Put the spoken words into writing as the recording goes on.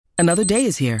Another day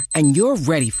is here, and you're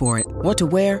ready for it. What to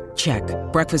wear? Check.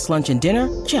 Breakfast, lunch, and dinner?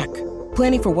 Check.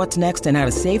 Planning for what's next and how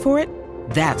to save for it?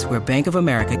 That's where Bank of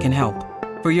America can help.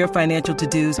 For your financial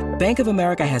to-dos, Bank of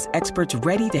America has experts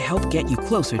ready to help get you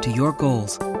closer to your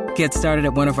goals. Get started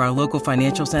at one of our local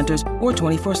financial centers or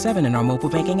 24/7 in our mobile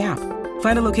banking app.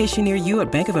 Find a location near you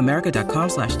at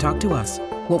bankofamerica.com/talktous.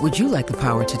 What would you like the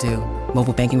power to do?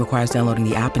 Mobile banking requires downloading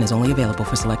the app and is only available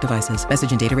for select devices.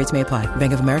 Message and data rates may apply.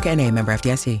 Bank of America N.A., member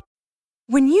FDIC.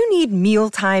 When you need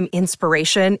mealtime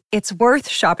inspiration, it's worth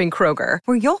shopping Kroger,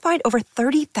 where you'll find over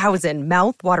 30,000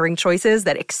 mouth-watering choices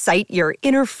that excite your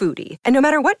inner foodie. And no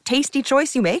matter what tasty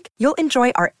choice you make, you'll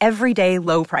enjoy our everyday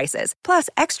low prices, plus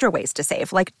extra ways to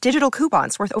save, like digital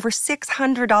coupons worth over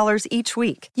 $600 each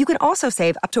week. You can also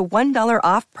save up to $1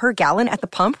 off per gallon at the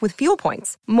pump with fuel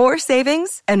points. More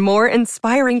savings and more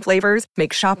inspiring flavors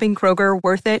make shopping Kroger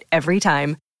worth it every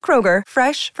time. Kroger,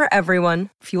 fresh for everyone.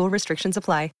 Fuel restrictions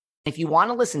apply. If you want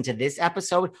to listen to this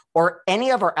episode or any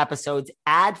of our episodes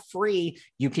ad-free,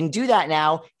 you can do that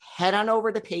now. Head on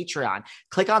over to Patreon.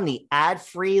 Click on the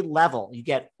ad-free level. You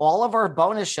get all of our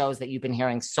bonus shows that you've been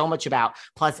hearing so much about.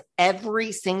 Plus,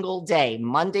 every single day,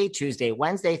 Monday, Tuesday,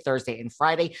 Wednesday, Thursday, and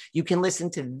Friday, you can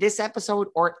listen to this episode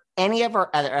or any of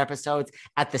our other episodes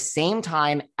at the same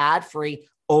time, ad-free,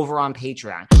 over on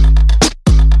Patreon.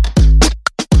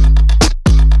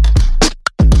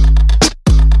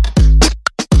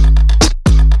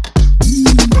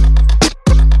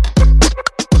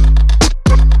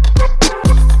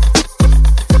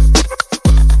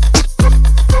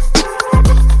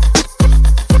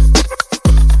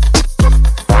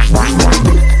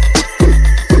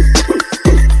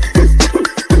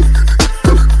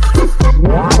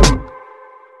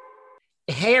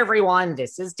 Hey everyone,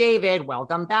 this is David.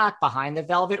 Welcome back behind the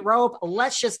velvet rope.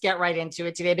 Let's just get right into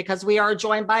it today because we are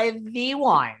joined by the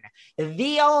one,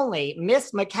 the only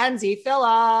Miss Mackenzie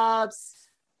Phillips.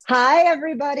 Hi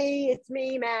everybody, it's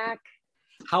me, Mac.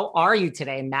 How are you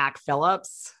today, Mac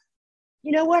Phillips?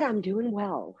 You know what? I'm doing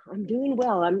well.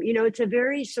 It's a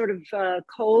very sort of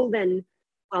cold and,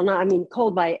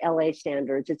 cold by LA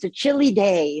standards. It's a chilly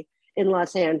day in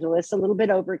Los Angeles, a little bit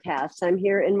overcast. I'm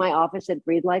here in my office at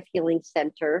Breathe Life Healing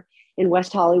Center in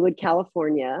West Hollywood,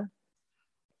 California.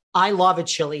 I love a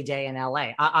chilly day in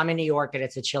LA. I'm in New York and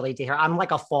it's a chilly day here. I'm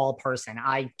like a fall person.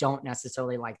 I don't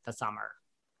necessarily like the summer.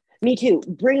 Me too.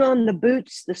 Bring on the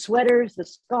boots, the sweaters, the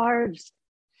scarves.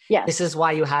 Yes. This is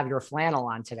why you have your flannel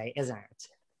on today, isn't it?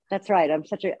 That's right. I'm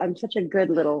such a good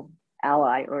little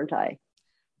ally, aren't I?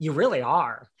 You really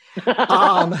are.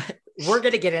 We're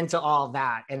going to get into all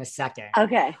that in a second.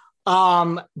 Okay.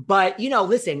 But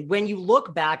listen, when you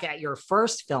look back at your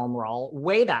first film role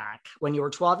way back when you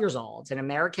were 12 years old in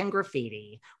American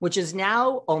Graffiti, which is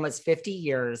now almost 50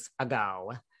 years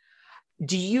ago,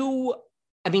 do you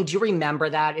remember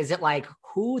that? Is it like,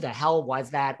 who the hell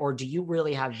was that? Or do you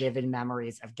really have vivid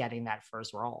memories of getting that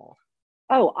first role?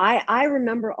 Oh, I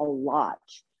remember a lot.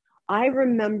 I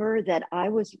remember that I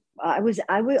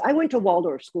went to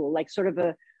Waldorf school, like sort of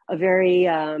a very,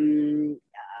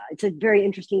 it's a very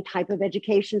interesting type of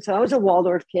education. So I was a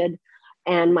Waldorf kid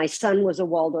and my son was a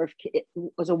Waldorf kid.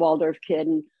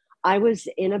 And I was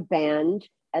in a band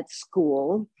at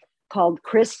school called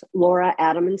Chris, Laura,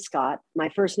 Adam, and Scott. My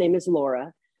first name is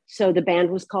Laura. So the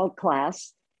band was called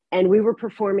Class. And we were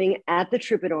performing at the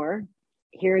Troubadour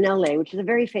here in LA, which is a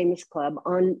very famous club,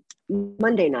 on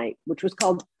Monday night, which was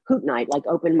called Hoot Night, like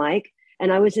open mic.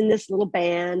 And I was in this little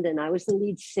band and I was the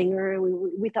lead singer. And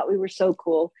we thought we were so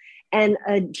cool. And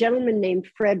a gentleman named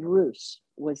Fred Roos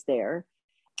was there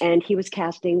and he was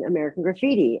casting American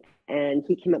Graffiti. And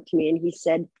he came up to me and he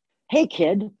said, hey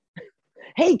kid,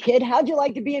 how'd you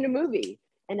like to be in a movie?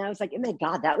 And I was like, oh my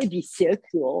God, that would be so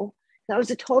cool. So I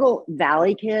was a total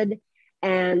Valley kid.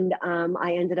 And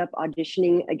I ended up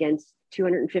auditioning against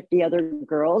 250 other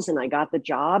girls and I got the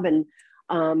job. And,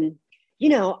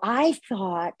 I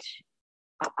thought,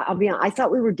 I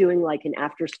thought we were doing like an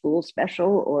after school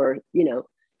special or, you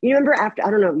remember after,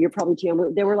 I don't know, you're probably too young,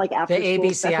 but there were like after the school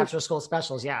ABC specials. after school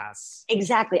specials. Yes,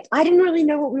 exactly. I didn't really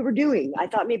know what we were doing. I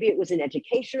thought maybe it was an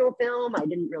educational film. I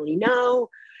didn't really know.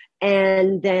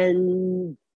 And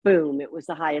then boom, it was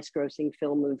the highest grossing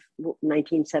film of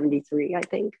 1973, I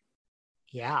think.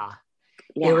 Yeah.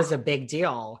 It was a big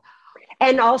deal.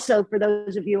 And also for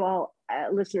those of you all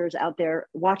listeners out there,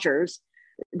 watchers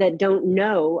that don't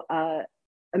know,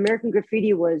 American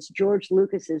Graffiti was George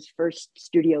Lucas's first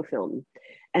studio film.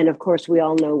 And of course, we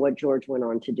all know what George went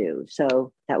on to do.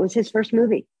 So that was his first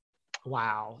movie.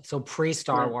 Wow. So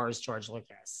pre-Star Wars, George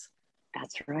Lucas.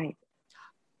 That's right.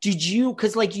 Did you,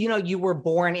 because you were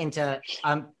born into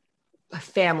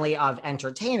family of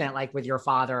entertainment, like with your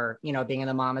father, you know, being in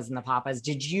the Mamas and the Papas.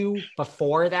 Did you,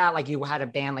 before that, like you had a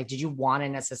band, like, did you want to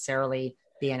necessarily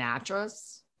be an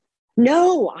actress?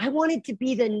 No, I wanted to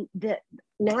be the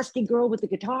nasty girl with the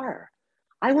guitar.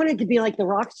 I wanted to be like the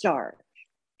rock star.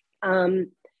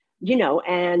 You know,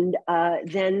 and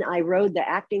then I rode the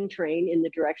acting train in the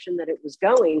direction that it was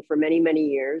going for many, many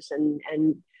years. And,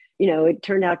 you know, it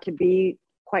turned out to be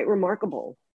quite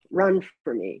remarkable run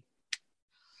for me.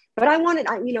 But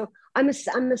you know, I'm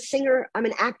a singer, I'm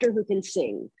an actor who can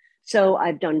sing. So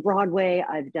I've done Broadway,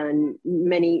 I've done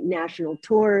many national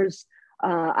tours.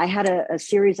 I had a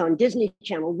series on Disney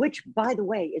Channel, which, by the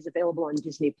way, is available on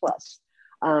Disney Plus.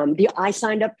 I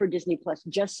signed up for Disney Plus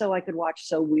just so I could watch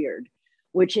So Weird,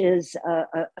 which is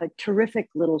a terrific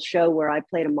little show where I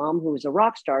played a mom who was a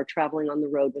rock star traveling on the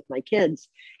road with my kids.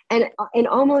 And in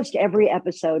almost every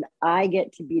episode, I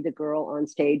get to be the girl on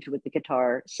stage with the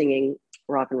guitar singing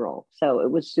rock and roll. So it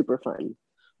was super fun.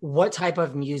 What type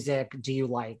of music do you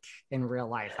like in real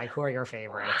life? Like, who are your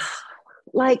favorites?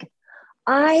 Like,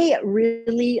 I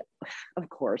really, of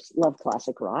course, love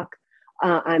classic rock.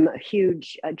 I'm a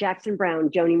huge Jackson Browne,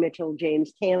 Joni Mitchell,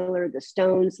 James Taylor, the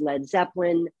Stones, Led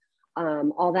Zeppelin,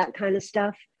 all that kind of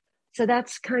stuff. So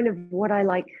that's kind of what I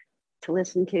like to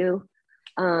listen to.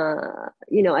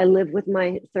 You know, I live with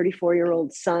my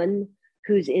 34-year-old son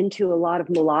who's into a lot of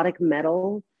melodic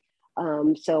metal.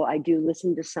 So I do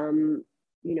listen to some,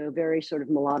 you know, very sort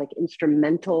of melodic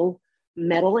instrumental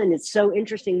metal. And it's so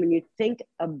interesting when you think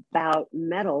about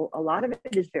metal, a lot of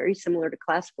it is very similar to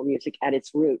classical music at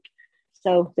its root.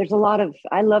 So there's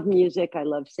I love music. I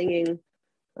love singing.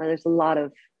 There's a lot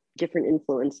of different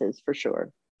influences for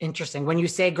sure. Interesting. When you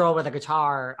say girl with a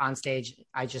guitar on stage,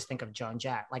 I just think of Joan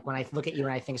Jett. Like when I look at you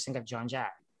and I think of Joan Jett.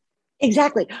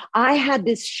 Exactly. I had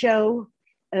this show,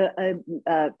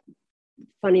 a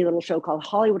funny little show called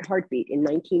Hollywood Heartbeat in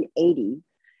 1980.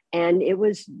 And it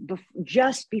was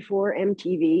just before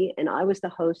MTV. And I was the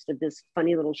host of this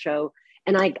funny little show.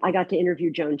 And I got to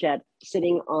interview Joan Jett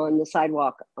sitting on the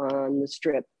sidewalk on the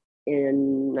Strip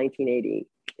in 1980,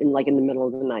 in the middle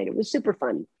of the night. It was super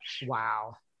fun.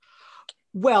 Wow.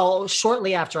 Well,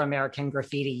 shortly after American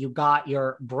Graffiti, you got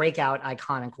your breakout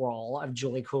iconic role of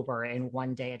Julie Cooper in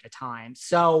One Day at a Time.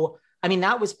 So, I mean,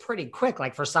 that was pretty quick.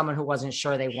 Like for someone who wasn't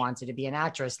sure they wanted to be an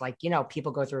actress, like, you know,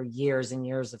 people go through years and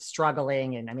years of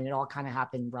struggling. And I mean, it all kind of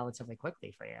happened relatively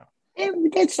quickly for you.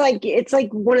 It's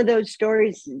like one of those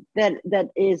stories that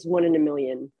is one in a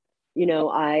million. You know,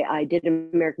 I did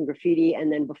American Graffiti,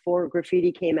 and then before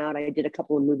Graffiti came out, I did a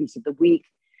couple of movies of the week.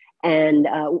 And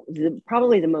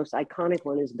probably the most iconic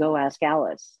one is Go Ask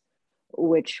Alice,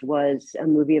 which was a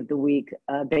movie of the week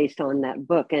based on that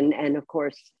book. And of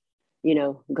course, you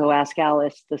know, Go Ask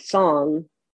Alice, the song.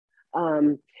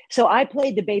 So I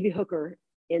played the baby hooker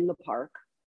in the park.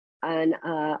 And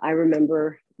I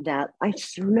remember that. I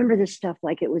remember this stuff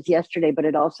like it was yesterday, but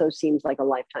it also seems like a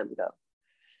lifetime ago.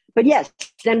 But yes,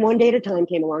 then One Day at a Time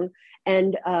came along.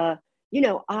 And, you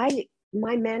know,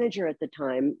 my manager at the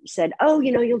time said, oh,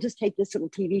 you know, you'll just take this little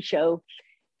TV show.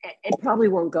 It probably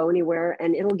won't go anywhere.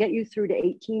 And it'll get you through to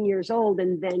 18 years old.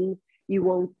 And then you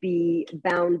won't be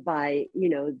bound by, you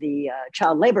know, the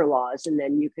child labor laws. And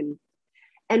then you can,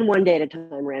 and One Day at a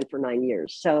Time ran for 9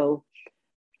 years. So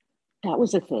that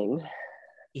was a thing.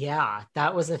 Yeah,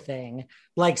 that was a thing.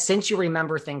 Like, since you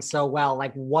remember things so well,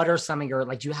 like, what are some of your,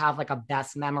 like, do you have like a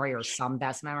best memory or some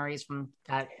best memories from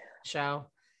that show?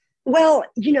 Well,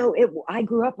 you know, I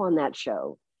grew up on that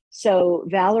show. So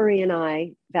Valerie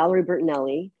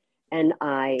Bertinelli and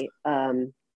I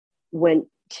went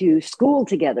to school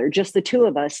together, just the two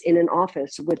of us in an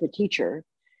office with a teacher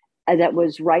that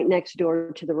was right next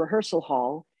door to the rehearsal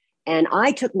hall. And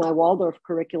I took my Waldorf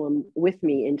curriculum with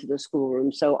me into the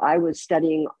schoolroom. So I was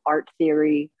studying art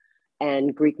theory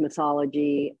and Greek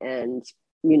mythology and,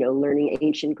 you know, learning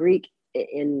ancient Greek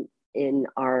in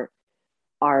our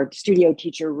studio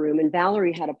teacher room. And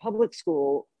Valerie had a public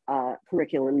school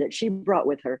curriculum that she brought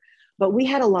with her. But we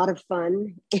had a lot of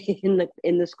fun in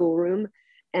the schoolroom.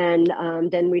 And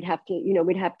then we'd have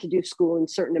to do school in a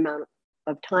certain amount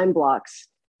of time blocks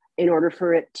in order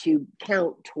for it to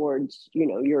count towards, you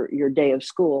know, your day of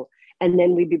school. And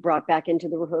then we'd be brought back into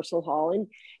the rehearsal hall. And,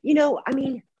 you know, I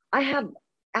mean, I have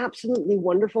absolutely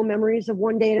wonderful memories of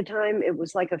One Day at a Time. It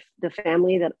was like the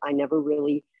family that I never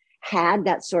really had,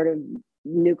 that sort of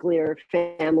nuclear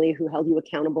family who held you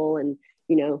accountable. And,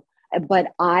 you know,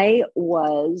 but I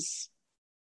was,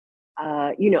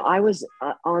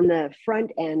 on the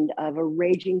front end of a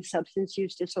raging substance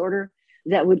use disorder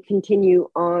that would continue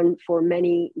on for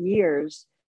many years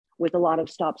with a lot of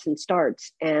stops and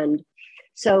starts. And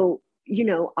so, you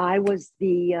know, I was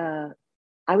the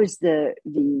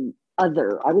the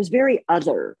other. I was very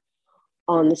other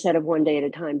on the set of One Day at a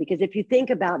Time, because if you think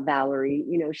about Valerie,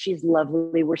 you know, she's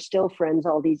lovely. We're still friends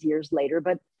all these years later,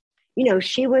 but you know,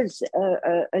 she was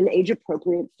an age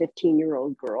appropriate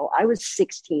 15-year-old girl. I was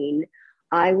 16.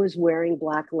 I was wearing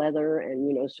black leather and,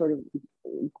 you know, sort of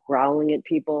growling at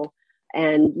people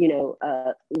and, you know,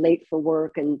 late for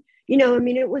work. And, you know, I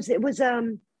mean, it was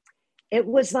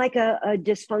like a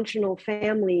dysfunctional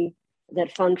family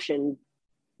that functioned,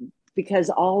 because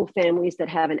all families that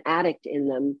have an addict in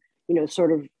them, you know,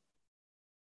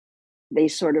 they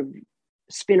sort of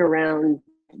spin around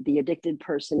the addicted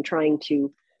person, trying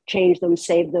to change them,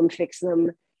 save them, fix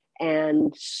them.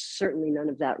 And certainly none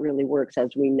of that really works,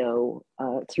 as we know,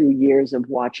 through years of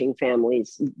watching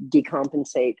families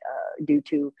decompensate due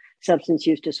to substance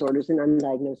use disorders and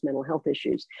undiagnosed mental health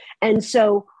issues. And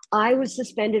so I was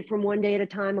suspended from One Day at a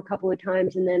Time a couple of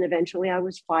times, and then eventually I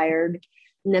was fired.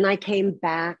 And then I came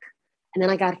back, and then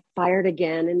I got fired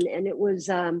again. And it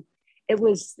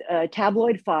was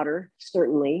tabloid fodder,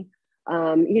 certainly.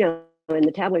 You know, and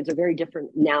the tabloids are very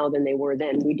different now than they were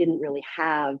then. We didn't really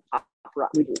have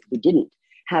we didn't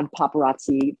have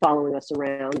paparazzi following us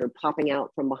around or popping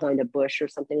out from behind a bush or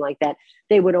something like that.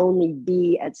 They would only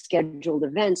be at scheduled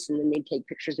events, and then they'd take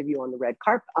pictures of you on the red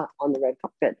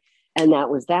carpet, and that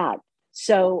was that.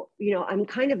 So, you know, I'm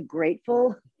kind of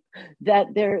grateful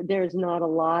that there's not a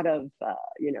lot of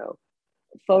you know,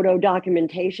 photo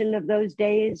documentation of those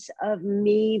days of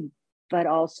me, but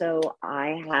also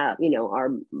I have, you know, our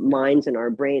minds and our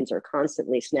brains are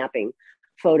constantly snapping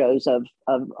photos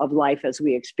of life as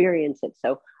we experience it.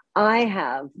 So I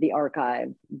have the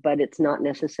archive, but it's not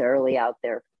necessarily out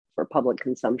there for public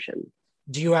consumption.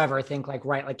 Do you ever think like,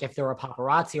 right, like if there were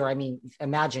paparazzi, or I mean,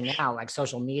 imagine now like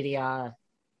social media,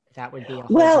 that would be a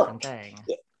whole different thing.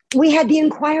 We had the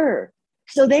Inquirer.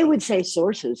 So they would say,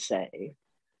 sources say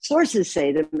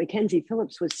that Mackenzie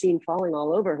Phillips was seen falling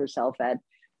all over herself at,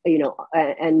 you know,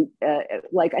 and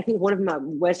like, I think one of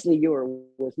them, Wesley Ure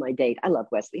was my date. I love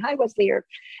Wesley. Hi, Wesley Ure.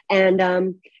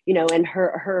 And, you know, and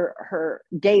her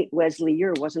date, Wesley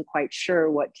Ure, wasn't quite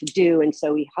sure what to do. And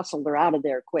so he hustled her out of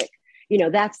there quick. You know,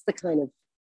 that's the kind of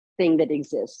thing that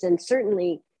exists. And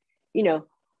certainly, you know,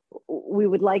 we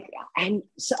would like, and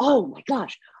so, oh my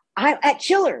gosh, at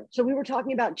Chiller. So we were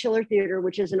talking about Chiller Theater,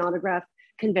 which is an autograph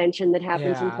convention that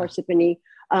happens in Parsippany.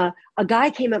 A guy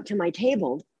came up to my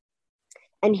table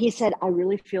and he said, I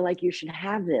really feel like you should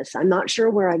have this. I'm not sure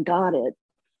where I got it,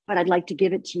 but I'd like to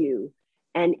give it to you.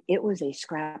 And it was a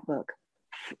scrapbook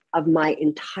of my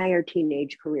entire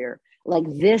teenage career, like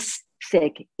this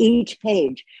thick. Each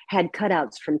page had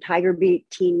cutouts from Tiger Beat,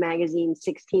 Teen Magazine,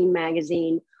 16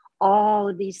 Magazine, all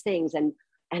of these things. And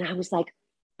I was like,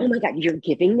 oh my God, you're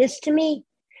giving this to me?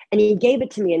 And he gave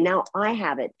it to me, and now I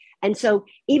have it. And so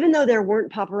even though there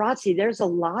weren't paparazzi, there's a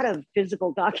lot of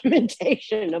physical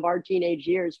documentation of our teenage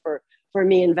years for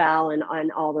me and Val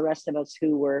and all the rest of us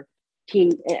who were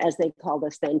teen, as they called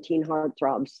us then, teen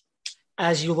heartthrobs.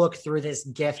 As you look through this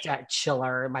gift at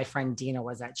Chiller, my friend Dina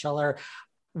was at Chiller.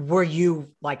 Were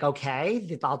you like,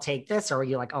 okay, I'll take this? Or were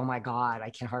you like, oh my God, I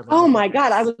can hardly. Oh my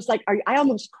God. I was like, I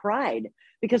almost cried,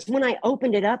 because when I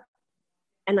opened it up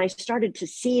and I started to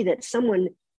see that someone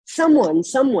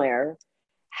somewhere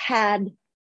had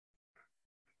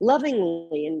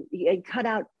lovingly and cut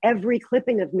out every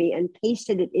clipping of me and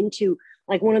pasted it into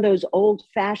like one of those old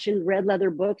fashioned red leather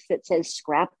books that says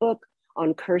scrapbook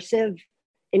in cursive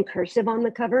on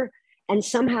the cover. And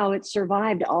somehow it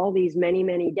survived all these many,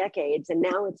 many decades. And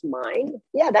now it's mine.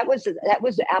 Yeah, that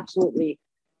was absolutely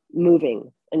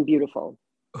moving and beautiful.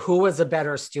 Who was a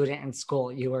better student in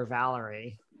school, you or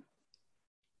Valerie?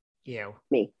 You.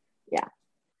 Me. Yeah.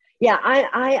 Yeah.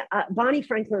 I Bonnie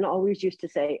Franklin always used to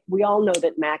say, we all know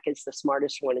that Mac is the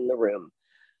smartest one in the room.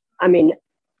 I mean,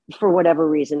 for whatever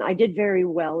reason, I did very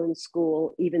well in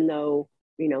school, even though,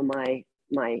 you know,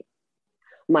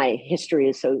 my history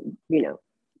is so, you know,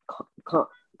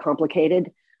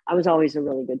 complicated. I was always a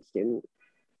really good student.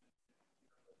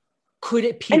 Could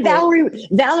it people... And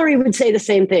Valerie would say the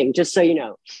same thing, just so you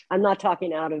know. I'm not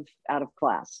talking out of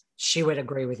class. She would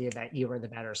agree with you that you were the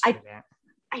better student.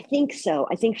 I think so.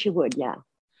 I think she would, yeah.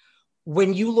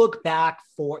 When you look back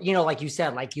for, you know, like you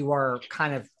said, like you were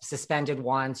kind of suspended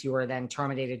once, you were then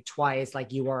terminated twice,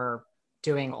 like you were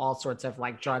doing all sorts of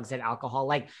like drugs and alcohol.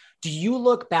 Like, do you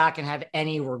look back and have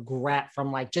any regret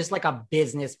from like, just like a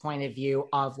business point of view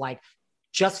of like,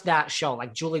 just that show?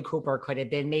 Like Julie Cooper could have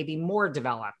been maybe more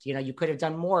developed, you know, you could have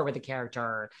done more with the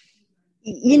character.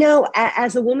 You know,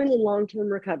 as a woman in long-term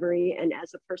recovery and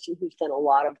as a person who's done a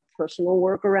lot of personal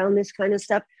work around this kind of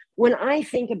stuff, when I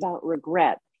think about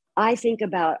regret, I think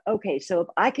about, okay, so if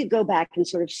I could go back and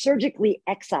sort of surgically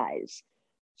excise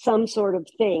some sort of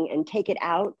thing and take it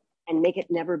out and make it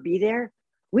never be there,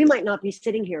 we might not be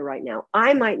sitting here right now.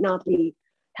 I might not be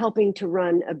helping to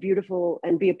run a beautiful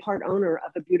and be a part owner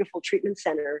of a beautiful treatment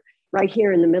center right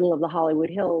here in the middle of the Hollywood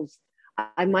Hills.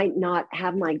 I might not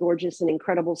have my gorgeous and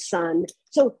incredible son.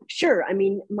 So sure, I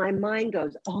mean, my mind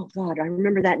goes, oh God, I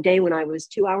remember that day when I was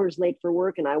 2 hours late for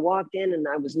work and I walked in and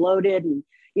I was loaded and,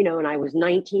 you know, and I was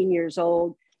 19 years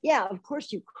old. Yeah, of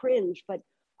course you cringe, but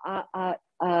I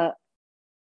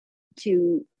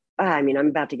mean, I'm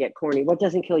about to get corny. What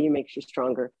doesn't kill you makes you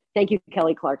stronger. Thank you,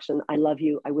 Kelly Clarkson. I love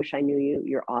you. I wish I knew you.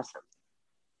 You're awesome.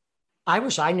 I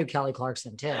wish I knew Kelly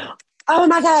Clarkson too. Oh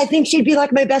my God, I think she'd be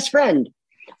like my best friend.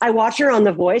 I watch her on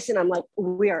The Voice and I'm like,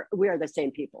 we are the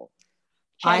same people.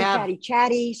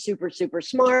 Chatty, super, super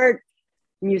smart,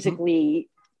 musically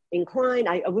inclined.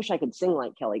 I wish I could sing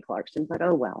like Kelly Clarkson, but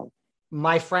oh well.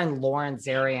 My friend Lauren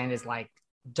Zarian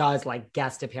does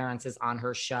guest appearances on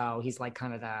her show. He's like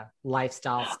kind of the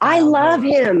lifestyle. I love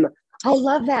him. I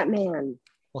love that man.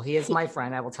 Well, he is my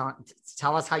friend. I will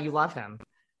tell us how you love him.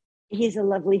 He's a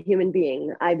lovely human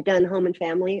being. I've done Home and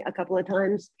Family a couple of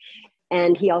times.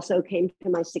 And he also came to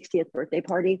my 60th birthday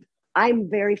party. I'm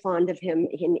very fond of him.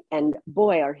 And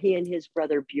boy, are he and his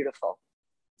brother beautiful.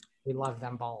 We love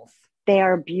them both. They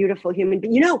are beautiful human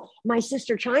beings. You know, my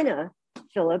sister China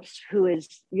Phillips, who is,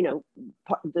 you know,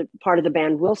 part of the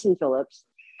band Wilson Phillips,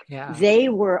 yeah, they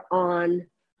were on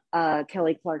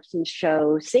Kelly Clarkson's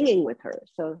show singing with her.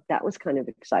 So that was kind of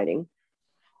exciting.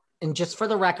 And just for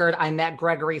the record, I met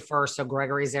Gregory first. So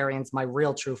Gregory Zarian's my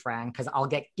real true friend. Cause I'll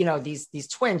get, you know, these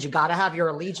twins, you got to have your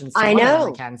allegiance to I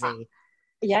know, Mackenzie.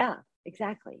 Yeah,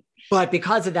 exactly. But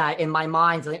because of that, in my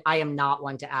mind, I am not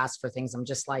one to ask for things. I'm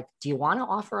just like, do you want to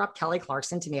offer up Kelly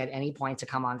Clarkson to me at any point to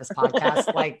come on this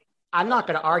podcast? Like, I'm not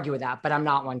going to argue with that, but I'm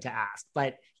not one to ask.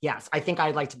 But yes, I think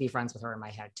I'd like to be friends with her in my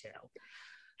head too.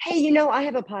 Hey, you know, I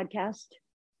have a podcast.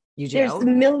 You do? There's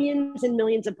millions and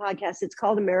millions of podcasts. It's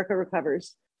called America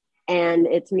Recovers. And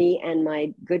it's me and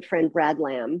my good friend, Brad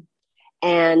Lamb.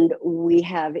 And we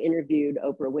have interviewed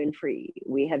Oprah Winfrey.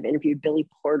 We have interviewed Billy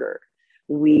Porter.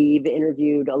 We've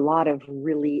interviewed a lot of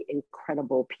really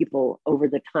incredible people over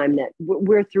the time that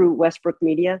we're through Westbrook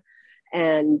Media.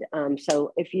 And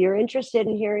so if you're interested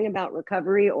in hearing about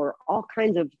recovery or all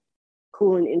kinds of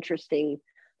cool and interesting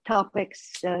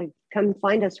topics, come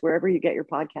find us wherever you get your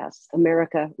podcasts.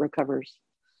 America Recovers.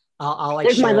 I'll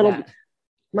There's my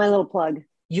little plug.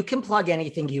 You can plug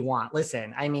anything you want.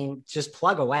 Listen, I mean, just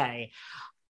plug away.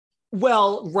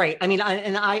 Well, right. I mean,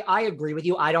 I agree with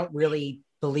you. I don't really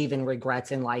believe in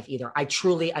regrets in life either.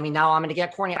 Now I'm going to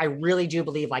get corny. I really do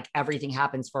believe like everything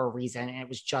happens for a reason. And it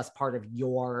was just part of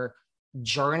your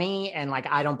journey. And like,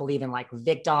 I don't believe in like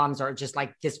victims or just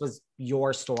like, this was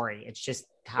your story. It's just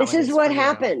how this is what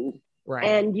happened. Right.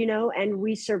 And, you know, and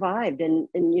we survived. And,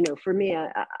 you know, for me,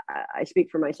 I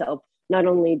speak for myself. Not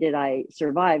only did I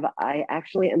survive, I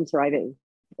actually am thriving.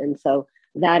 And so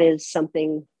that is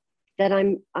something that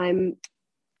I'm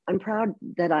proud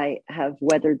that I have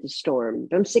weathered the storm.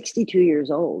 I'm 62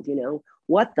 years old, you know,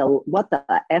 what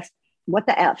the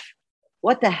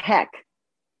heck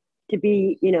to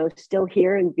be, you know, still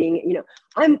here and being, you know,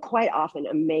 I'm quite often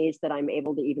amazed that I'm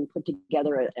able to even put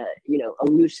together a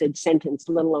lucid sentence,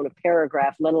 let alone a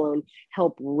paragraph, let alone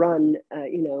help run,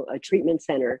 a treatment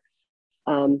center.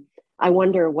 I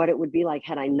wonder what it would be like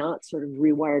had I not sort of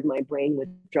rewired my brain with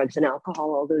drugs and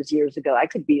alcohol all those years ago. I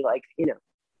could be like, you know,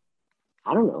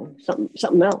 I don't know,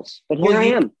 something else. But here I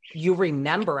am. You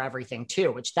remember everything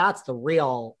too, which that's the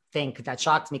real thing that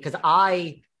shocks me because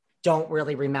I don't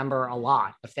really remember a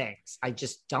lot of things. I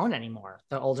just don't anymore.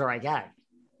 The older I get,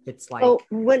 it's like. Oh,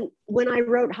 when I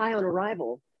wrote High on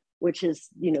Arrival, which is,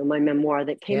 you know, my memoir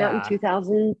that came out in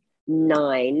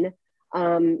 2009,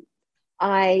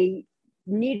 I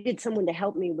needed someone to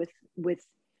help me with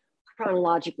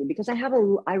chronologically because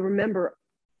I remember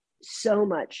so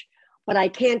much, but I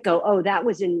can't go, oh, that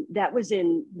was in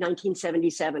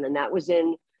 1977 and that was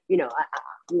in, you know,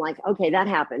 I'm like, okay, that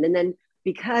happened. And then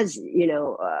because, you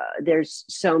know, there's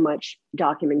so much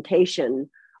documentation,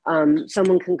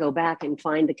 someone can go back and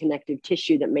find the connective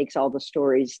tissue that makes all the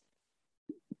stories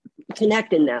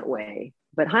connect in that way.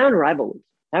 But High on Arrival,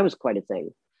 that was quite a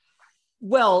thing.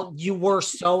 Well, you were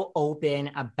so open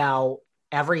about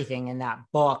everything in that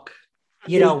book,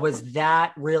 you know, was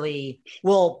that really,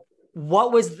 well,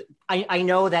 what was, I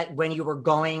know that when you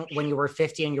were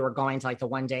 50 and you were going to like the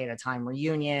One Day at a Time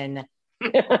reunion,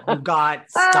 you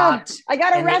got stopped. I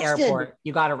got arrested. In the airport.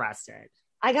 You got arrested.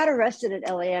 I got arrested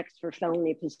at LAX for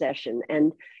felony possession.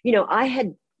 And, you know, I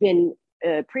had been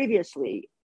previously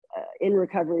in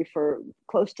recovery for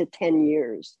close to 10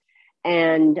 years.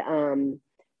 And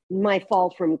my fall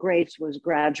from grace was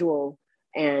gradual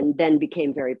and then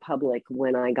became very public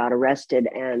when I got arrested.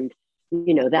 And,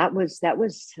 you know, that was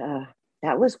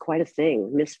quite a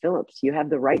thing. Miss Phillips, you have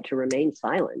the right to remain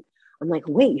silent. I'm like,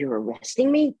 wait, you're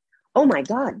arresting me? Oh my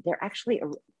God, they're actually,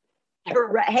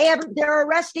 they're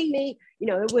arresting me. You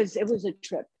know, it was a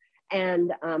trip.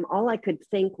 And all I could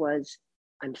think was,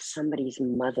 I'm somebody's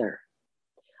mother.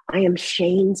 I am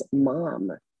Shane's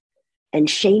mom. And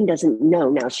Shane doesn't know.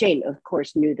 Now, Shane, of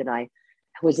course, knew that I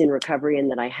was in recovery and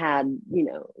that I had, you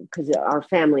know, because our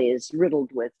family is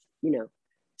riddled with, you know,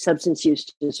 substance use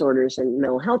disorders and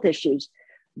mental health issues.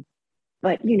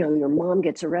 But, you know, your mom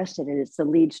gets arrested and it's the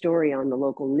lead story on the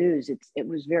local news. It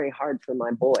was very hard for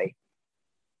my boy.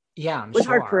 Yeah, it was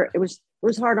hard it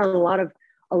was hard on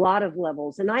a lot of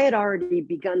levels. And I had already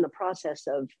begun the process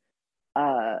of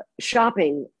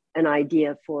shopping an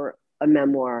idea for a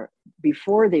memoir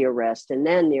before the arrest. And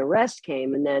then the arrest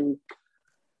came, and then,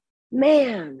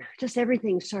 man, just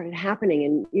everything started happening.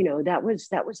 And, you know, that was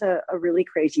a really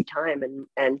crazy time.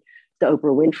 And the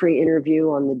Oprah Winfrey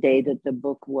interview on the day that the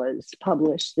book was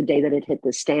published, the day that it hit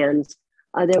the stands,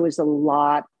 there was a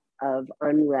lot of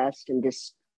unrest and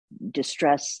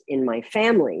distress in my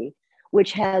family,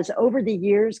 which has over the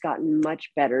years gotten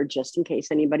much better. Just in case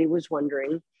anybody was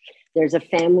wondering, there's a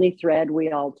family thread.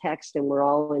 We all text and we're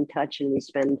all in touch and we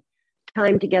spend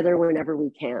time together whenever we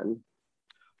can.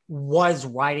 Was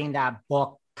writing that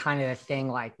book kind of a thing,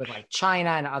 like with like China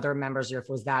and other members, or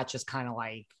was that just kind of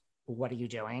like, what are you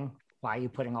doing? Why are you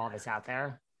putting all this out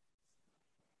there?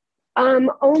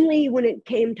 Only when it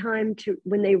came time to,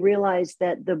 when they realized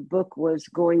that the book was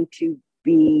going to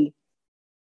be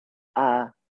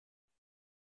an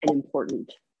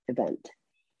important event.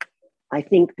 I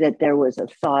think that there was a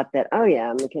thought that, oh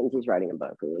yeah, Mackenzie's writing a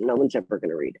book, no one's ever going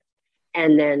to read it.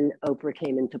 And then Oprah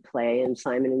came into play, and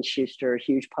Simon and Schuster, a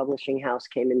huge publishing house,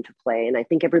 came into play, and I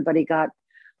think everybody got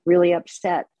really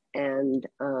upset. And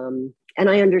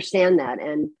I understand that.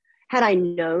 And had I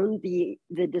known the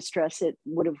distress it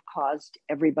would have caused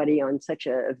everybody on such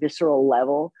a visceral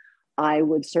level, I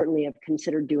would certainly have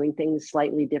considered doing things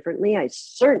slightly differently. I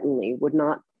certainly would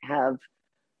not have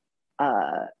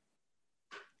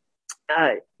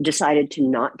decided to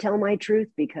not tell my truth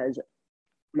because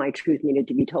my truth needed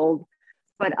to be told,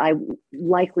 but I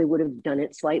likely would have done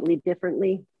it slightly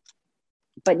differently.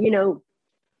 But, you know,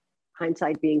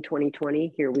 hindsight being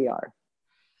 2020, here we are.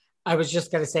 I was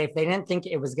just going to say, if they didn't think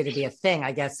it was going to be a thing,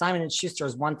 I guess Simon and Schuster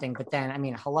is one thing, but then, I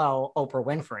mean, hello, Oprah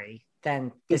Winfrey,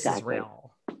 then this Exactly. is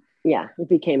real. Yeah, it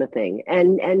became a thing.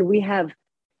 And we have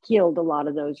healed a lot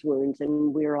of those wounds,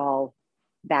 and we're all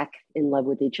back in love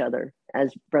with each other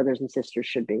as brothers and sisters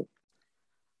should be.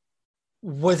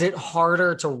 Was it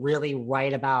harder to really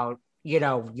write about, you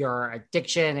know, your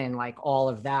addiction and like all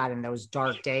of that in those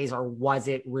dark days, or was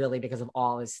it really because of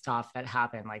all this stuff that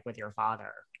happened, like with your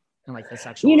father and like the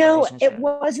sexual relationship? It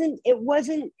wasn't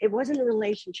a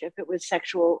relationship. It was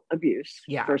sexual abuse.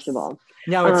 Yeah. First of all.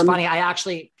 No, it's funny. I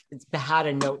actually had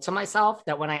a note to myself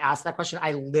that when I asked that question,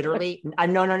 I literally,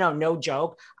 no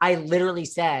joke. I literally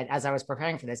said, as I was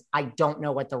preparing for this, I don't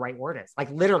know what the right word is. Like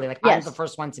literally, like yes. I'm the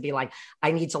first one to be like,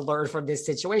 I need to learn from this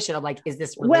situation. I'm like, is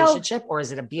this relationship or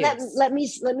is it abuse? Let me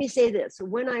say this.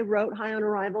 When I wrote High on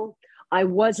Arrival, I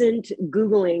wasn't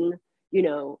Googling, you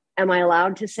know, am I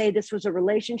allowed to say this was a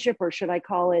relationship or should I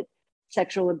call it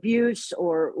sexual abuse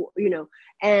or, you know,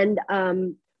 and,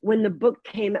 when the book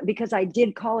came, because I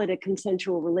did call it a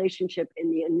consensual relationship in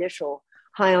the initial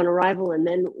High on Arrival. And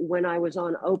then when I was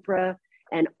on Oprah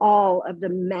and all of the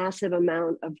massive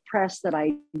amount of press that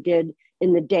I did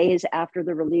in the days after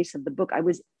the release of the book, I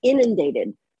was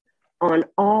inundated on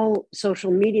all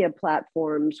social media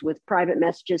platforms with private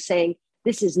messages saying,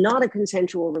 this is not a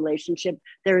consensual relationship.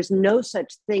 There is no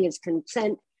such thing as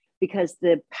consent because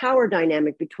the power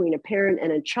dynamic between a parent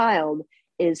and a child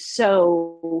is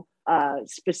so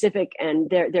specific, and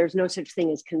there's no such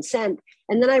thing as consent.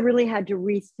 And then I really had to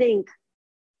rethink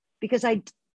because I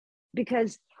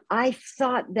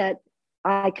thought that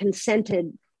I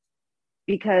consented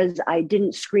because I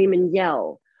didn't scream and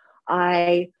yell.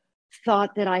 I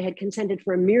thought that I had consented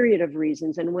for a myriad of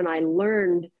reasons. And when I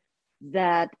learned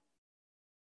that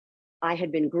I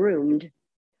had been groomed,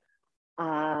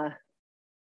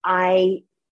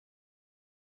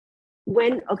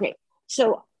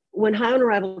 when High on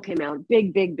Arrival came out,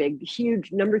 big,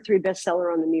 huge, #3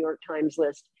 bestseller on the New York Times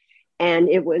list. And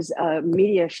it was a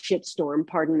media shitstorm,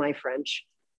 pardon my French.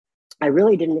 I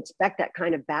really didn't expect that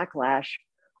kind of backlash.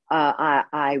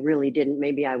 I really didn't.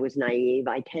 Maybe I was naive.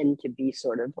 I tend to be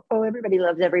sort of, oh, everybody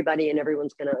loves everybody and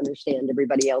everyone's going to understand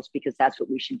everybody else because that's what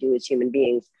we should do as human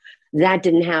beings. That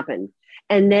didn't happen.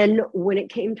 And then when it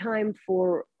came time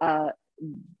for the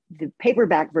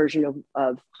paperback version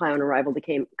of High on Arrival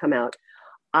to come out,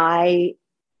 I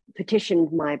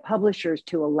petitioned my publishers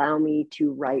to allow me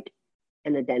to write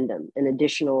an addendum, an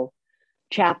additional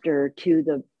chapter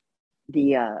to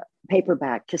the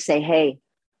paperback to say, hey,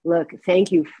 look,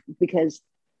 thank you, because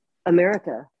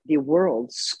America, the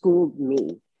world, schooled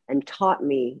me and taught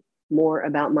me more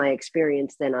about my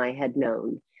experience than I had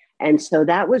known. And so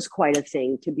that was quite a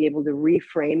thing to be able to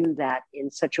reframe that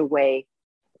in such a way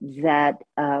that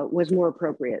was more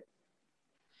appropriate.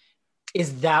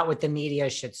 Is that what the media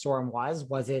shitstorm was?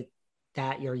 Was it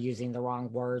that you're using the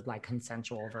wrong word, like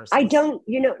consensual versus? I don't,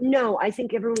 no, I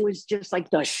think everyone was just like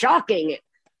the shocking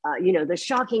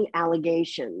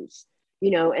allegations,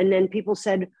 and then people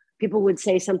would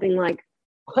say something like,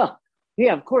 well,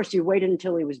 yeah, of course you waited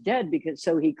until he was dead because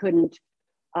so he couldn't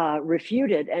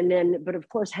refute it. And then, but of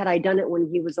course, had I done it when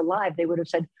he was alive, they would have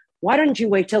said, why didn't you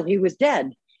wait till he was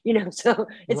dead? So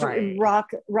it's right. a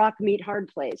rock meet hard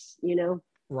place,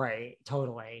 Right.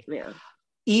 Totally. Yeah.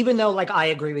 Even though, like, I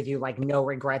agree with you, like, no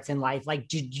regrets in life. Like,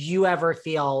 did you ever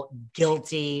feel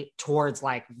guilty towards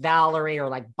like Valerie or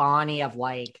like Bonnie of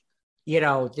like,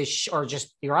 this, or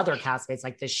just your other castmates,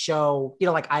 like the show,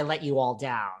 like I let you all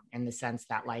down in the sense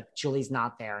that like Julie's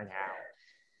not there now?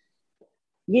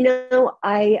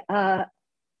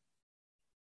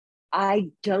 I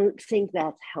don't think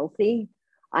that's healthy.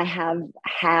 I have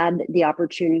had the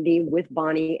opportunity with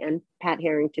Bonnie and Pat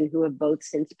Harrington, who have both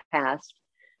since passed,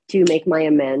 to make my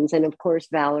amends. And of course,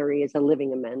 Valerie is a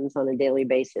living amends on a daily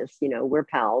basis. We're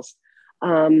pals.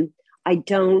 I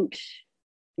don't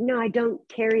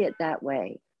carry it that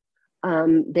way.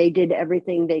 They did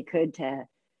everything they could to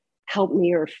help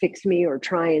me or fix me or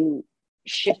try and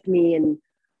shift me, and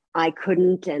I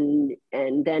couldn't. And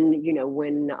then,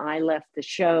 when I left the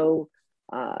show,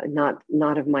 not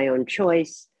of my own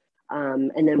choice.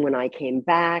 And then when I came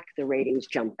back, the ratings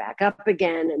jumped back up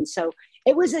again. And so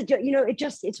it was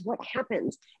it's what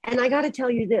happens. And I got to tell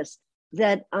you this,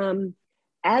 that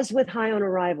as with High on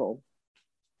Arrival,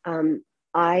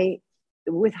 I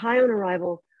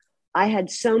had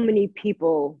so many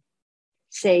people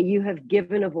say, you have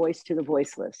given a voice to the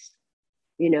voiceless.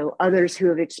 Others who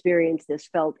have experienced this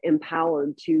felt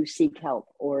empowered to seek help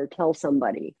or tell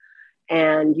somebody.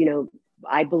 And,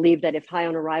 I believe that if High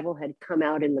on Arrival had come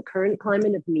out in the current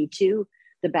climate of Me Too,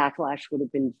 the backlash would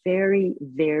have been very,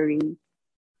 very,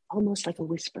 almost like a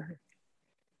whisper,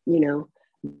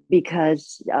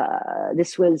 because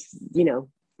this was,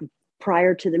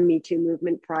 prior to the Me Too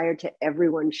movement, prior to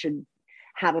everyone should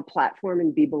have a platform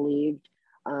and be believed.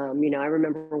 I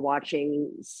remember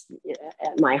watching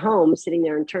at my home, sitting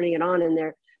there and turning it on,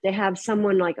 and they have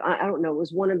someone like, I don't know, it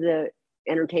was one of the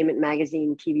entertainment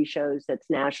magazine TV shows that's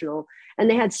national. And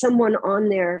they had someone on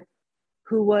there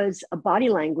who was a body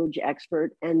language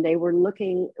expert, and they were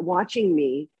watching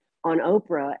me on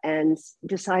Oprah and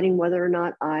deciding whether or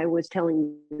not I was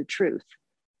telling the truth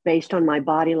based on my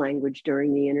body language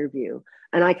during the interview.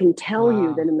 And I can tell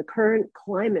you that in the current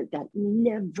climate, that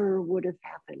never would have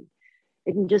happened.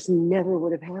 It just never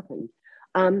would have happened.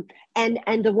 And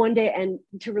the one day, and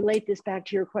to relate this back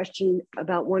to your question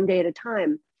about one day at a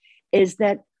time, is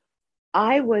that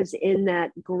I was in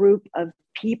that group of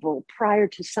people prior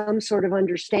to some sort of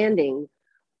understanding.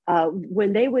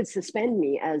 When they would suspend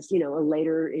me as, a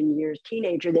later in years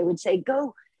teenager, they would say,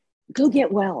 go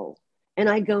get well. And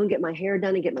I'd go and get my hair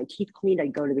done and get my teeth cleaned.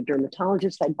 I'd go to the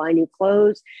dermatologist, I'd buy new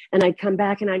clothes, and I'd come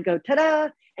back and I'd go, ta-da.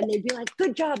 And they'd be like,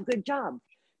 good job, good job.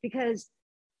 Because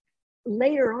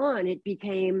later on, it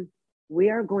became, we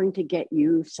are going to get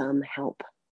you some help.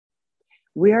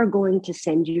 We are going to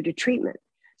send you to treatment.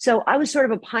 So I was sort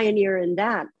of a pioneer in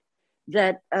that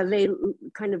they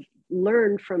kind of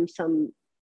learned from some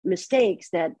mistakes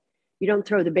that you don't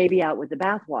throw the baby out with the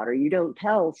bathwater. You don't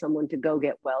tell someone to go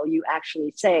get well. You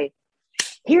actually say,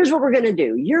 here's what we're going to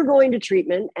do. You're going to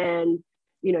treatment, and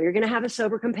you're going to have a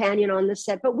sober companion on the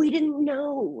set. But we didn't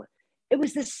know. It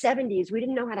was the 70s. We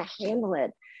didn't know how to handle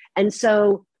it. And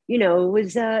so,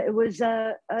 it was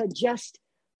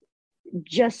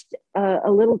just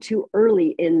a little too early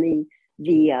in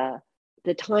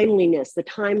the timeliness, the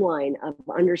timeline of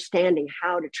understanding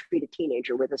how to treat a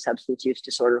teenager with a substance use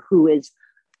disorder who is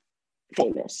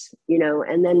famous,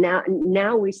 and then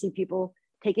now we see people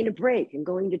taking a break and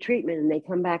going to treatment, and they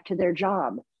come back to their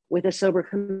job with a sober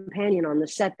companion on the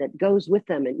set that goes with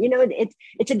them. And,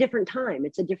 it's a different time.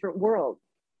 It's a different world.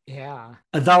 Yeah.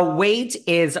 The wait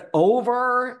is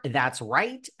over. That's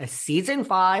right. Season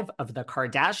 5 of The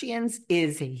Kardashians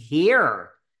is here.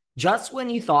 Just when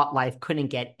you thought life couldn't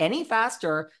get any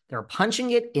faster, they're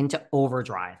punching it into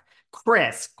overdrive.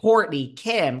 Kris, Kourtney,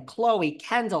 Kim, Khloe,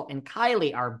 Kendall, and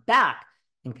Kylie are back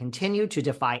and continue to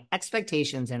defy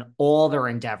expectations in all their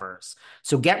endeavors.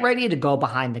 So get ready to go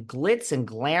behind the glitz and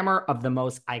glamour of the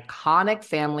most iconic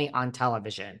family on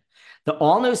television. The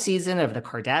all-new season of The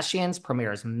Kardashians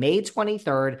premieres May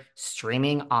 23rd,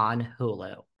 streaming on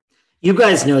Hulu. You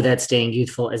guys know that staying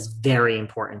youthful is very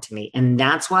important to me, and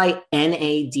that's why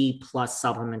NAD plus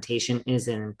supplementation is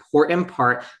an important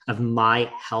part of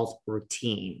my health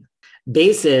routine.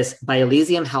 Basis by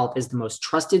Elysium Health is the most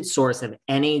trusted source of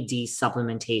NAD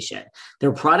supplementation.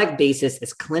 Their product Basis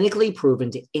is clinically proven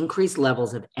to increase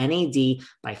levels of NAD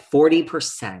by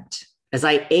 40%. As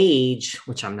I age,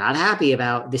 which I'm not happy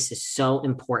about, this is so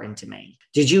important to me.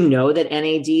 Did you know that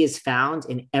NAD is found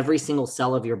in every single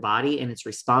cell of your body and it's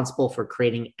responsible for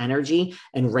creating energy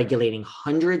and regulating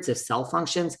hundreds of cell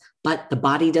functions, but the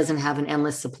body doesn't have an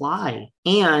endless supply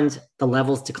and the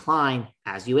levels decline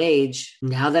as you age?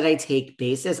 Now that I take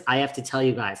Basis, I have to tell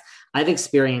you guys, I've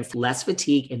experienced less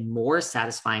fatigue and more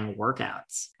satisfying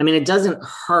workouts. I mean, it doesn't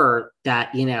hurt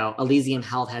that, Elysium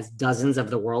Health has dozens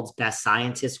of the world's best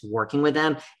scientists working with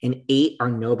them and 8 are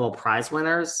Nobel Prize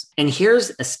winners. And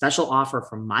here's a special offer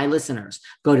for my listeners.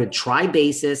 Go to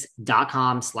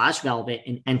trybasis.com/velvet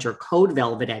and enter code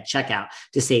velvet at checkout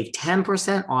to save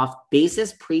 10% off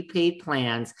Basis prepaid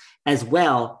plans as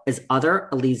well as other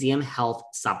Elysium Health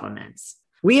supplements.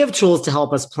 We have tools to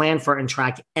help us plan for and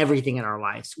track everything in our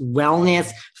lives: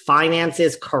 wellness,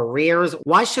 finances, careers.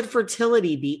 Why should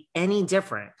fertility be any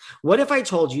different? What if I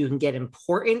told you can get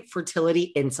important fertility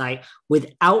insight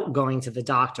without going to the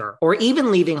doctor or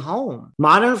even leaving home?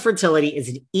 Modern Fertility is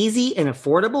an easy and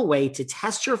affordable way to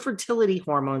test your fertility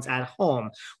hormones at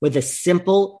home with a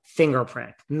simple finger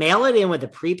prick. Mail it in with a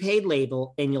prepaid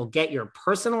label and you'll get your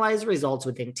personalized results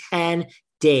within 10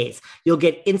 days. You'll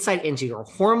get insight into your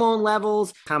hormone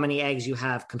levels, how many eggs you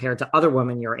have compared to other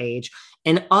women your age,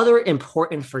 and other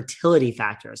important fertility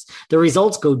factors. The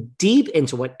results go deep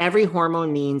into what every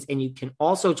hormone means, and you can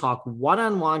also talk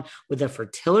one-on-one with a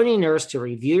fertility nurse to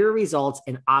review your results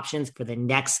and options for the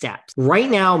next steps. Right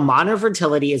now, Modern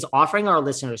Fertility is offering our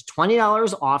listeners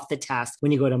 $20 off the test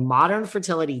when you go to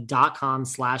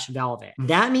modernfertility.com/velvet.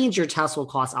 That means your test will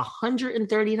cost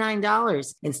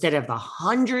 $139 instead of the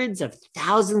hundreds of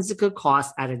thousands it could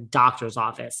cost at a doctor's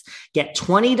office. Get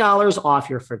 $20 off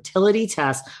your fertility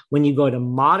test when you go to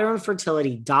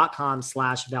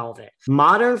modernfertility.com/velvet.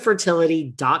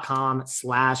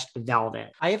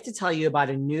 modernfertility.com/velvet. I have to tell you about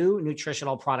a new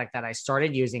nutritional product that I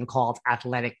started using called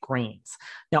Athletic Greens.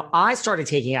 Now, I started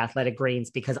taking Athletic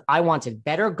Greens because I wanted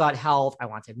better gut health, I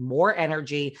wanted more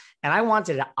energy, and I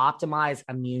wanted to optimize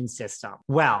immune system.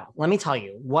 Well, let me tell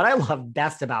you, what I love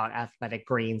best about Athletic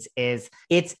Greens is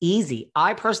it's easy.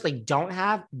 I personally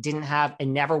didn't have,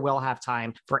 and never will have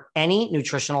time for any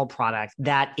nutritional product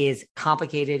that is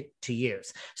complicated to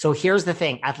use. So here's the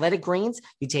thing. Athletic Greens,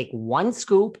 you take 1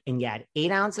 scoop and you add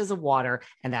 8 ounces of water,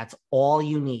 and that's all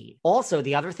you need. Also,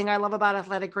 the other thing I love about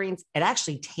Athletic Greens, it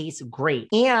actually tastes great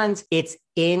and it's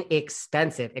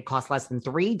inexpensive. It costs less than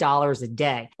 $3 a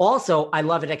day. Also, I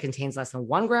love it. It contains less than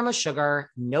 1 gram of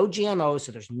sugar, no GMOs,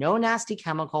 so there's no nasty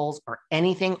chemicals or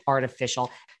anything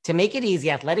artificial. To make it easy,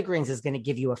 Athletic Greens is going to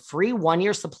give you a free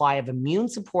 1-year supply of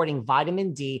immune-supporting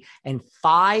vitamin D and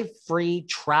 5 free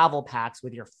travel packs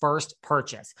with your first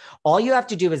purchase. All you have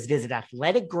to do is visit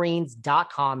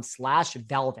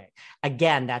athleticgreens.com/velvet.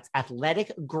 Again, that's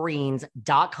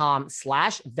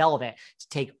athleticgreens.com/velvet to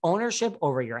take ownership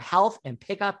over your health and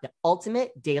pick up the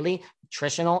ultimate daily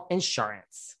nutritional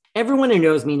insurance. Everyone who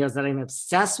knows me knows that I'm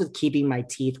obsessed with keeping my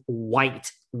teeth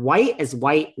white as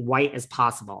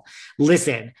possible.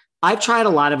 Listen, I've tried a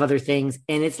lot of other things,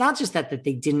 and it's not just that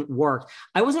they didn't work.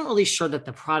 I wasn't really sure that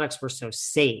the products were so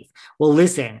safe. Well,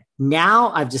 listen, now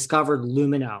I've discovered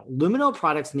Lumino. Lumino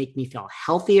products make me feel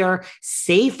healthier,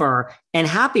 safer, and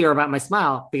happier about my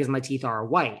smile because my teeth are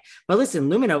white. But listen,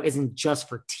 Lumino isn't just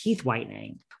for teeth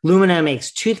whitening. Lumino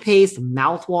makes toothpaste,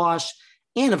 mouthwash,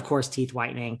 and of course, teeth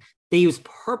whitening. They use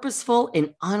purposeful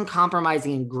and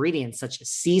uncompromising ingredients such as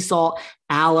sea salt,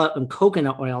 aloe, and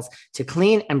coconut oils to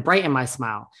clean and brighten my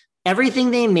smile.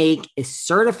 Everything they make is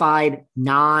certified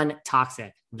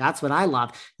non-toxic. That's what I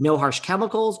love. No harsh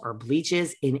chemicals or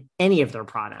bleaches in any of their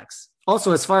products.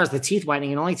 Also, as far as the teeth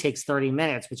whitening, it only takes 30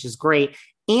 minutes, which is great.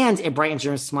 And it brightens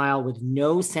your smile with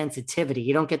no sensitivity.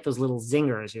 You don't get those little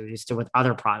zingers you're used to with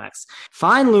other products.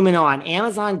 Find Lumino on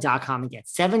Amazon.com and get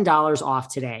 $7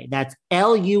 off today. That's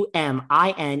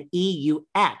LUMINEUX.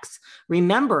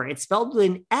 Remember, it's spelled with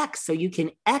an X so you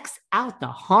can X out the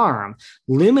harm.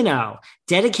 Lumino,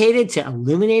 dedicated to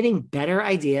illuminating better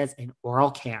ideas in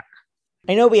oral care.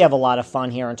 I know we have a lot of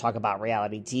fun here and talk about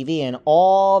reality TV and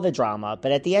all the drama,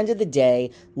 but at the end of the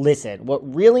day, listen,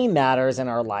 what really matters in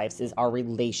our lives is our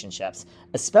relationships,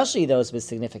 especially those with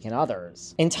significant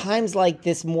others. In times like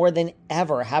this, more than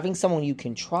ever, having someone you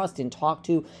can trust and talk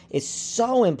to is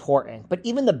so important, but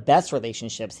even the best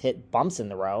relationships hit bumps in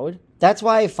the road. That's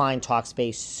why I find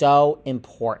Talkspace so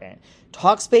important.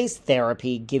 Talkspace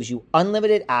Therapy gives you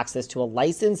unlimited access to a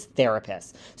licensed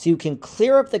therapist, so you can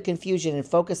clear up the confusion and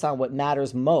focus on what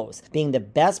matters most, being the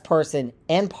best person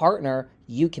and partner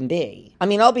you can be. I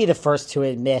mean, I'll be the first to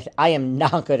admit I am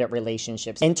not good at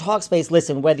relationships. In Talkspace,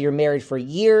 listen, whether you're married for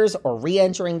years or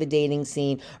re-entering the dating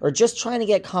scene or just trying to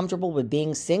get comfortable with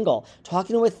being single,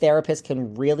 talking to a therapist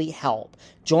can really help.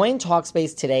 Join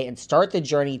Talkspace today and start the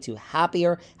journey to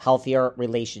happier, healthier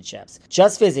relationships.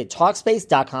 Just visit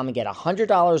Talkspace.com and get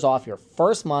 $100 off your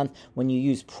first month when you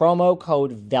use promo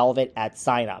code VELVET at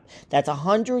signup. That's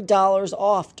 $100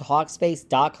 off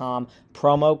Talkspace.com,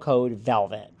 promo code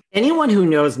VELVET. Anyone who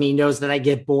knows me knows that I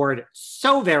get bored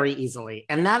so very easily,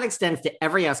 and that extends to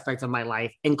every aspect of my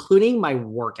life, including my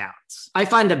workouts. I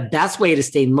find the best way to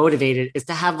stay motivated is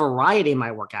to have variety in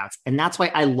my workouts, and that's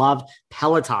why I love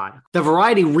Peloton. The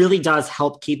variety really does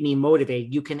help keep me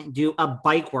motivated. You can do a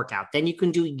bike workout, then you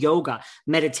can do yoga,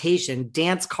 meditation,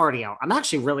 dance cardio. I'm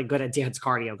actually really good at dance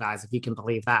cardio, guys, if you can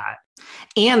believe that.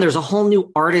 And there's a whole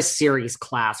new artist series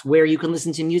class where you can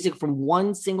listen to music from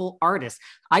one single artist.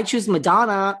 I choose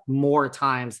Madonna more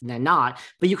times than not,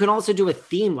 but you can also do a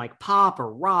theme like pop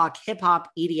or rock, hip hop,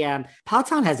 EDM.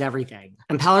 Peloton has everything.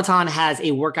 And Peloton has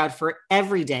a workout for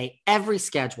every day, every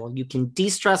schedule. You can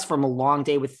de-stress from a long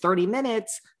day with 30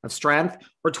 minutes of strength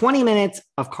or 20 minutes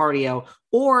of cardio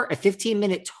or a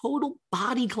 15-minute total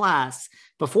body class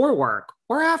before work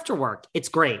or after work. It's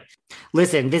great.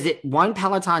 Listen, visit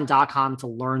onepeloton.com to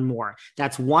learn more.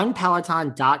 That's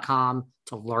onepeloton.com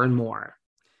to learn more.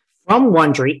 From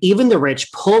Wondery, Even the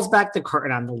Rich pulls back the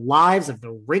curtain on the lives of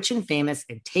the rich and famous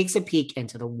and takes a peek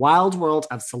into the wild world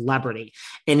of celebrity.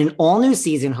 In an all-new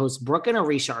season, hosts Brooke and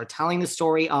Arisha are telling the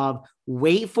story of,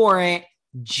 wait for it,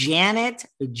 Janet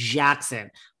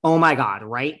Jackson. Oh my God,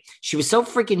 right? She was so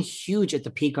freaking huge at the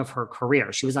peak of her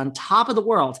career. She was on top of the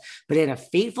world, but in a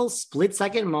fateful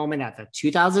split-second moment at the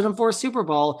 2004 Super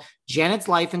Bowl, Janet's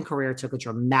life and career took a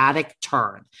dramatic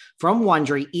turn. From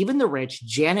Wondery, Even the Rich,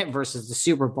 Janet versus the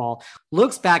Super Bowl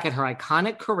looks back at her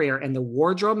iconic career and the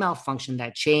wardrobe malfunction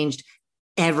that changed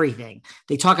everything.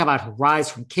 They talk about her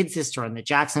rise from kid sister and the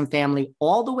Jackson family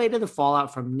all the way to the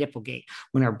fallout from Nipplegate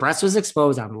when her breast was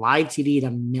exposed on live TV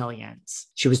to millions.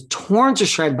 She was torn to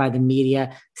shreds by the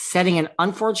media, setting an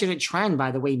unfortunate trend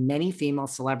by the way many female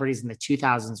celebrities in the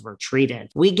 2000s were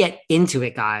treated. We get into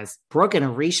it, guys. Brooke and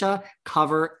Arisha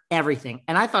cover everything.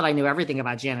 And I thought I knew everything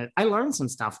about Janet. I learned some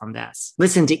stuff from this.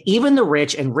 Listen to Even the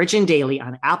Rich and Rich and Daily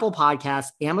on Apple Podcasts,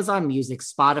 Amazon Music,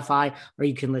 Spotify, or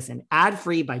you can listen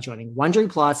ad-free by joining Wondery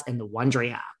Plus and the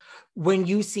Wondery app. When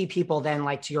you see people then,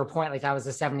 like to your point, like that was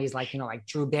the 70s, like, you know, like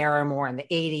Drew Barrymore in the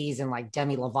 80s and like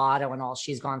Demi Lovato and all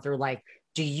she's gone through, like,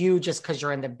 do you, just because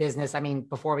you're in the business, I mean,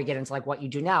 before we get into like what you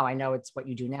do now, I know it's what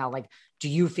you do now, like, do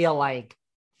you feel like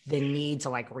the need to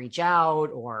like reach out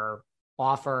or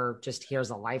offer just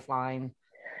here's a lifeline?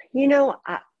 You know,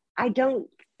 I don't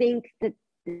think that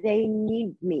they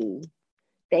need me.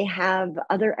 They have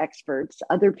other experts,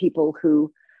 other people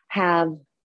who have,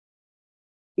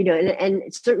 you know, and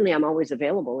certainly I'm always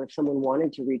available if someone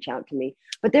wanted to reach out to me.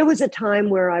 But there was a time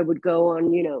where I would go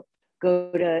on, you know,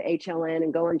 go to HLN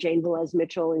and go on Jane Velez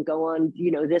Mitchell and go on, you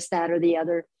know, this, that, or the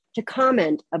other to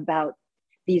comment about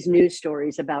these news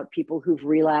stories about people who've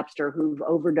relapsed or who've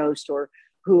overdosed or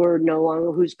who are no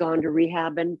longer, who's gone to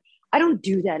rehab. And I don't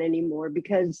do that anymore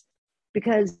because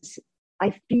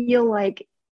I feel like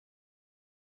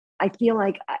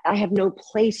I have no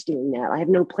place doing that. I have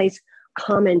no place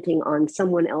commenting on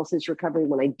someone else's recovery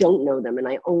when I don't know them and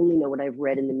I only know what I've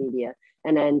read in the media.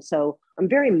 And so I'm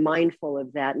very mindful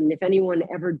of that. And if anyone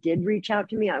ever did reach out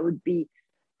to me, I would be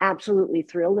absolutely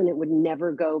thrilled, and it would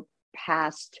never go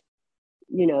past,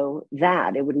 you know,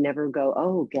 that. It would never go,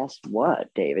 oh, guess what,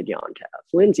 David Yontef,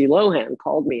 Lindsay Lohan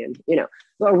called me, and, you know,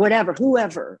 or whatever,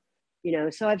 whoever, you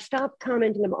know. So I've stopped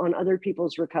commenting on other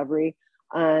people's recovery,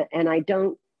 and I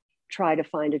don't try to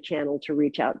find a channel to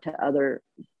reach out to other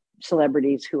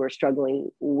celebrities who are struggling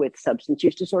with substance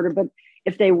use disorder. But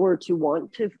if they were to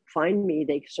want to find me,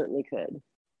 they certainly could.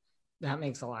 That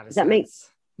makes a lot of Does sense. that make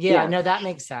Yeah, no, that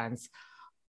makes sense.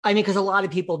 I mean, because a lot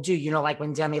of people do, you know, like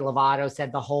when Demi Lovato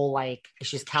said the whole, like,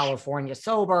 she's California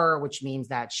sober, which means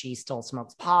that she still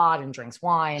smokes pot and drinks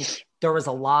wine. There's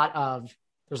a lot of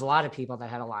people that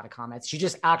had a lot of comments. She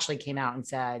just actually came out and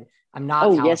said, I'm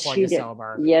not California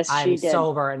sober. Yes, I'm she did.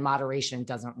 sober and moderation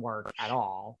doesn't work at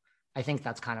all. I think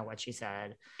that's kind of what she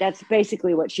said. That's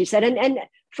basically what she said. And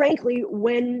frankly,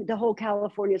 when the whole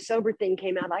California sober thing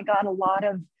came out, I got a lot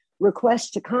of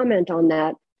requests to comment on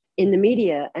that in the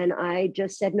media. And I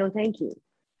just said, no, thank you.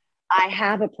 I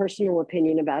have a personal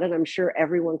opinion about it. I'm sure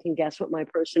everyone can guess what my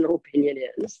personal opinion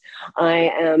is.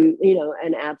 I am, you know,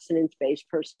 an abstinence-based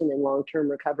person in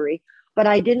long-term recovery, but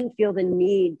I didn't feel the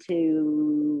need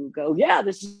to go, yeah,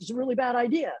 this is a really bad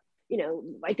idea. You know,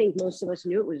 I think most of us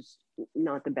knew it was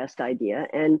not the best idea.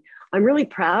 And I'm really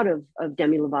proud of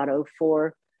Demi Lovato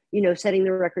for, you know, setting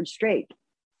the record straight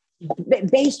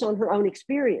based on her own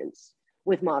experience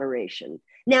with moderation.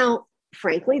 Now,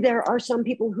 frankly, there are some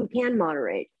people who can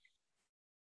moderate.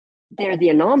 They're the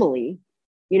anomaly.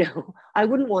 You know, I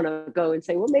wouldn't want to go and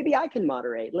say, well, maybe I can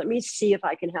moderate. Let me see if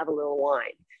I can have a little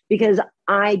wine, because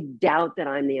I doubt that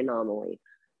I'm the anomaly,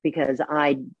 because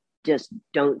I just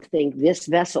don't think this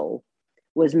vessel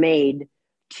was made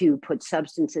to put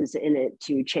substances in it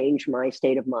to change my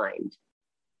state of mind.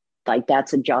 Like,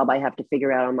 that's a job I have to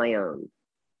figure out on my own.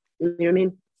 You know what I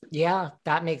mean? Yeah,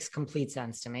 that makes complete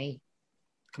sense to me.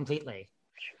 Completely.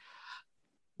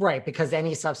 Right, because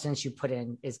any substance you put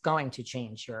in is going to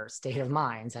change your state of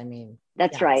mind. I mean,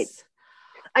 that's yes. Right.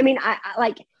 I mean, I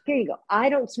like, here you go. I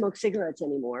don't smoke cigarettes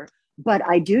anymore, but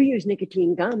I do use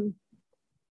nicotine gum.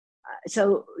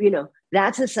 So, you know,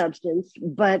 that's a substance,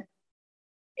 but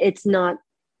it's not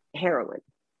heroin.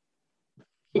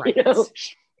 Right. You know?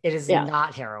 It is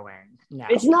not heroin. No,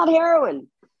 it's not heroin.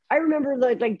 I remember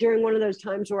like during one of those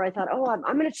times where I thought, oh,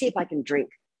 I'm going to see if I can drink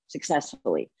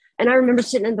successfully. And I remember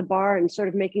sitting at the bar and sort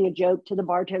of making a joke to the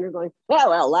bartender going,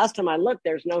 well, last time I looked,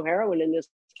 there's no heroin in this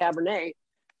Cabernet.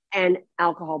 And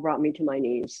alcohol brought me to my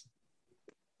knees.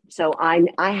 So I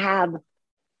have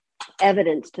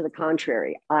evidence to the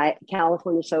contrary.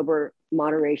 California sober,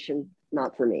 moderation,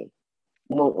 not for me.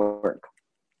 Won't work.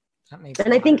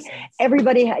 And I think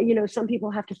everybody, you know, some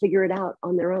people have to figure it out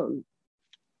on their own.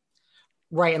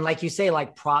 Right. And like you say,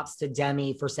 like, props to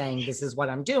Demi for saying, this is what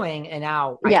I'm doing. And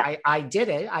now I did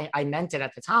it. I meant it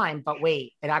at the time, but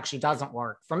wait, it actually doesn't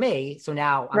work for me. So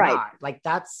now I'm not. Like,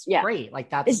 that's great. Like,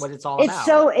 that's what it's all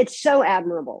about. It's so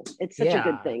admirable. It's such a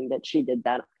good thing that she did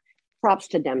that. Props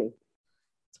to Demi.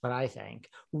 That's what I think.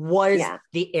 Was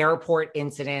the airport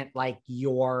incident like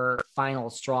your final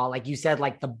straw? Like you said,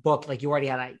 like the book, like you already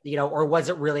had, you know, or was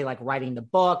it really like writing the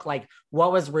book? Like,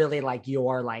 what was really like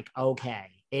your, like, okay,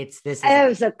 it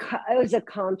was a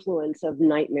confluence of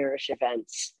nightmarish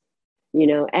events, you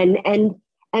know,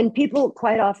 and people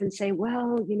quite often say,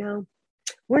 well, you know,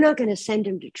 we're not going to send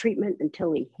him to treatment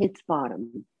until he hits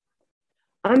bottom.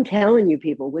 I'm telling you,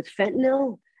 people, with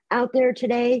fentanyl out there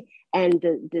today and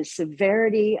the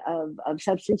severity of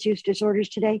substance use disorders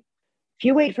today, if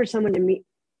you wait for someone to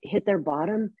hit their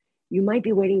bottom, you might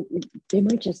be waiting, they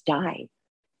might just die.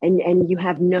 And you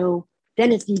have no,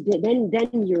 then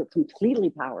you're completely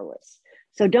powerless.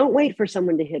 So don't wait for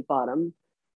someone to hit bottom,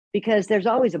 because there's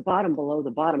always a bottom below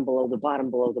the bottom, below the bottom,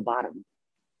 below the bottom.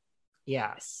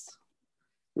 Yes.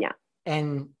 Yeah.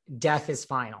 And death is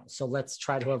final. So let's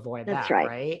try to avoid that,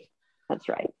 right? That's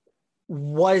right.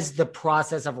 Was the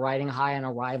process of writing High on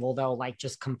Arrival, though, like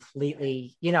just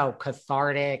completely, you know,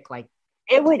 cathartic? Like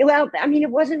it would, well, I mean, it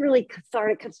wasn't really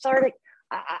cathartic.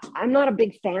 I'm not a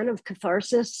big fan of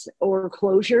catharsis or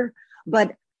closure,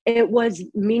 but it was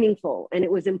meaningful and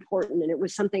it was important. And it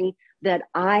was something that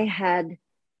I had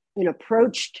been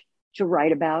approached to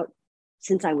write about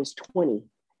since I was 20.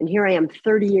 And here I am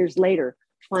 30 years later,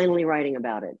 finally writing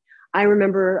about it. I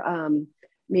remember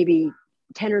maybe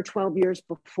 10 or 12 years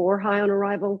before High on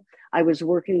Arrival, I was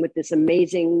working with this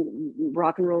amazing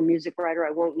rock and roll music writer.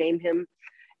 I won't name him.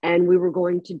 And we were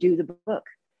going to do the book.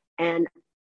 And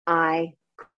I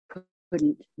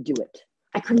couldn't do it.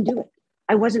 I couldn't do it.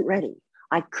 I wasn't ready.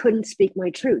 I couldn't speak my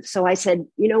truth. So I said,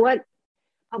 you know what,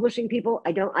 publishing people,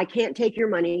 I can't take your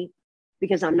money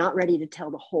because I'm not ready to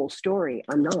tell the whole story.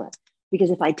 I'm not.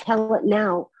 Because if I tell it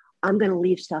now, I'm going to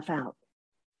leave stuff out.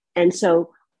 And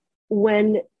so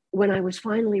when I was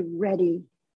finally ready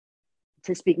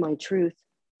to speak my truth,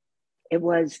 it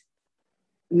was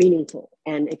meaningful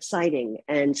and exciting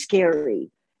and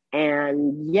scary.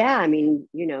 And yeah, I mean,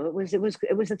 you know, it was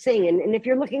a thing. And if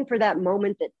you're looking for that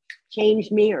moment that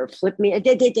changed me or flipped me,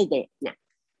 no,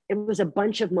 it was a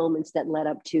bunch of moments that led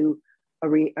up to a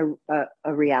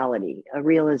reality, a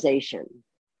realization,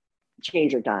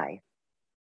 change or die.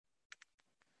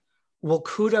 Well,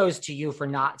 kudos to you for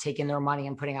not taking their money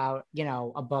and putting out, you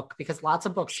know, a book, because lots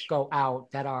of books go out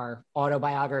that are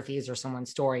autobiographies or someone's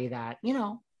story that, you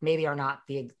know, maybe are not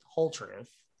the whole truth.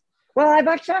 Well, I've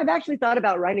actually thought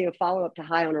about writing a follow-up to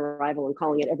High on Arrival and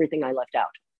calling it Everything I Left Out.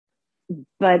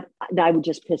 But I would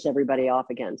just piss everybody off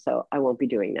again. So I won't be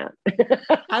doing that.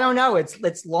 I don't know.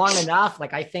 It's long enough.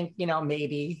 Like, I think, you know,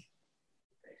 maybe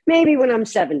when I'm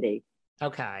 70.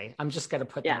 Okay. I'm just going to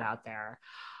put that out there.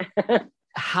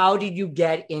 How did you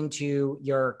get into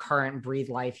your current Breathe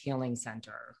Life Healing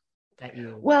Center that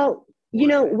you? Well, you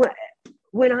know,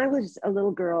 when I was a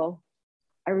little girl,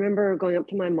 I remember going up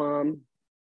to my mom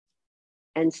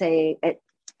and saying,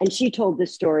 and she told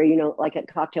this story, you know, like at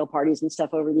cocktail parties and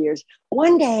stuff over the years.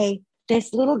 One day,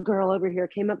 this little girl over here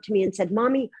came up to me and said,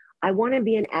 "Mommy, I want to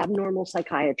be an abnormal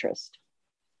psychiatrist."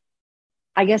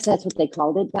 I guess that's what they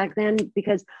called it back then,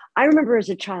 because I remember as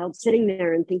a child sitting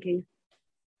there and thinking,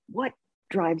 what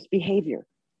drives behavior?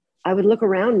 I would look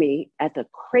around me at the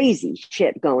crazy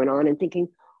shit going on and thinking,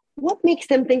 what makes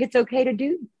them think it's okay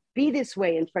to be this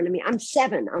way in front of me? I'm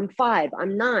 7, I'm 5,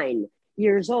 I'm 9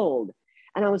 years old.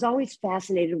 And I was always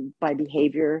fascinated by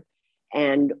behavior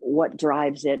and what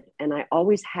drives it. And I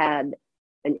always had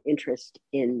an interest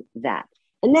in that.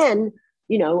 And then,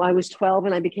 you know, I was 12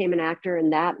 and I became an actor,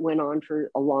 and that went on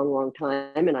for a long, long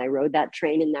time. And I rode that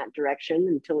train in that direction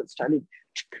until it started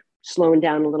slowing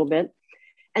down a little bit.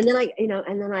 And then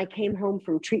I came home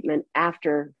from treatment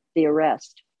after the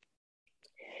arrest.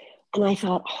 And I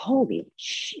thought, holy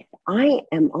shit, I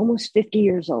am almost 50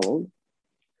 years old.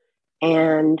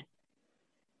 And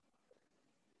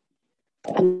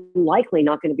I'm likely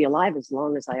not going to be alive as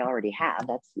long as I already have.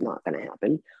 That's not going to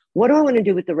happen. What do I want to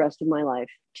do with the rest of my life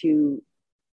to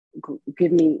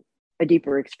give me a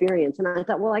deeper experience? And I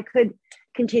thought, well, I could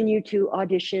continue to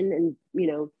audition and, you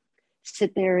know,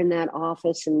 sit there in that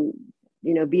office and,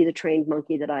 you know, be the trained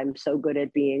monkey that I'm so good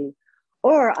at being,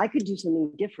 or I could do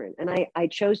something different. And I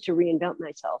chose to reinvent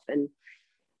myself. And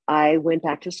I went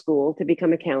back to school to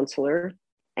become a counselor.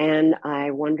 And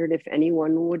I wondered if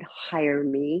anyone would hire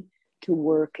me to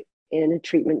work in a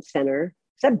treatment center.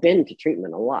 Because I've been to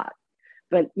treatment a lot,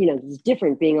 but, you know, it's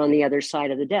different being on the other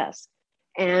side of the desk.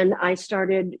 And I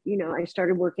started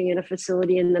working in a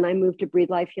facility, and then I moved to Breathe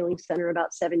Life Healing Center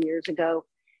about 7 years ago.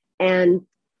 And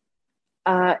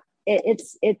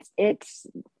it's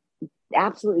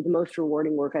absolutely the most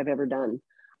rewarding work I've ever done.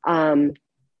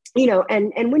 You know,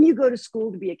 and when you go to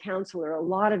school to be a counselor, a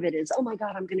lot of it is, oh my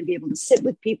God, I'm going to be able to sit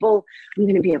with people. I'm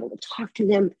going to be able to talk to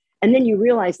them. And then you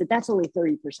realize that that's only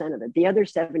 30% of it. The other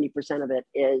 70% of it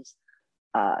is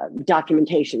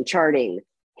documentation, charting,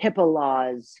 HIPAA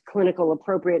laws, clinical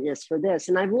appropriateness for this.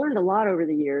 And I've learned a lot over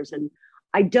the years. And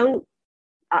I don't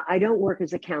work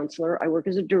as a counselor. I work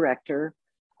as a director.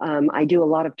 I do a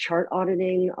lot of chart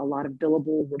auditing, a lot of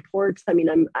billable reports. I mean,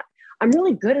 I'm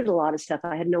really good at a lot of stuff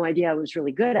I had no idea I was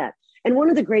really good at. And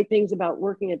one of the great things about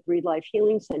working at Breathe Life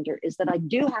Healing Center is that I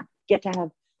do get to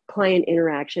have client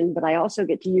interaction, but I also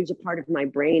get to use a part of my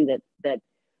brain that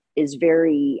is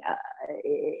very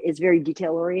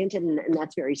detail oriented, and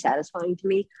that's very satisfying to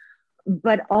me.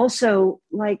 But also,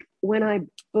 like when I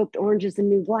booked Orange is the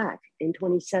New Black in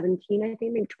 2017, I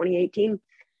think maybe 2018,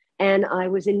 and I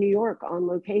was in New York on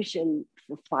location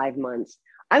for 5 months.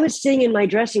 I was sitting in my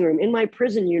dressing room in my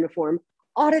prison uniform,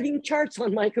 auditing charts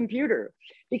on my computer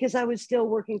because I was still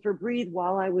working for Breathe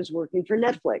while I was working for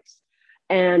Netflix.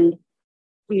 And,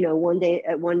 you know, one day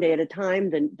at a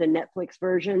time, the Netflix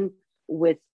version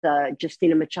with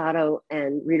Justina Machado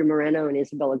and Rita Moreno and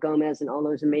Isabella Gomez and all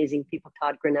those amazing people,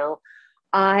 Todd Grinnell.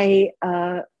 I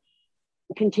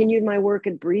continued my work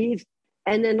at Breathe.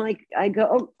 And then I go,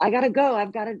 oh, I got to go.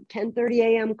 I've got a 10:30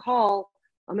 a.m. call.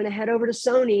 I'm going to head over to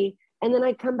Sony. And then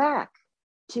I come back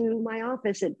to my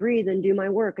office at Breathe and do my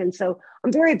work. And so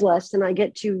I'm very blessed, and I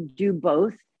get to do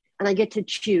both, and I get to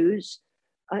choose.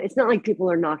 It's not like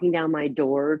people are knocking down my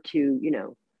door to, you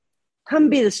know, come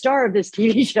be the star of this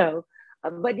TV show.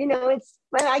 But, you know,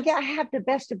 I have the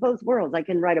best of both worlds. I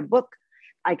can write a book.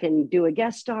 I can do a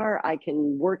guest star. I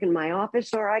can work in my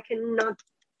office, or I can not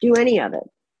do any of it.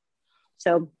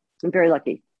 So I'm very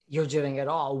lucky. You're doing it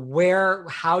all.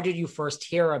 How did you first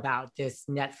hear about this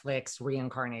Netflix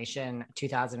reincarnation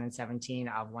 2017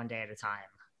 of One Day at a Time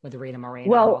with Rita Moreno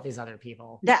and all these other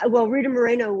people? Rita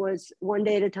Moreno was One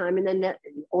Day at a Time, and then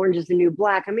Orange is the New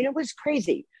Black. I mean, it was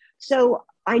crazy. So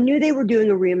I knew they were doing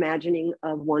a reimagining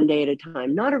of One Day at a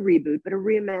Time, not a reboot, but a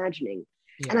reimagining.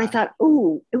 Yeah. And I thought,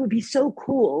 oh, it would be so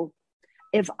cool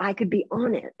if I could be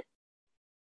on it.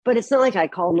 But it's not like I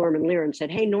called Norman Lear and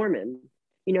said, "Hey, Norman,"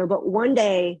 but one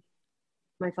day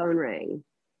my phone rang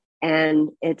and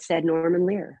it said Norman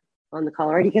Lear on the call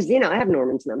already. Because, I have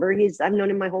Norman's number. I've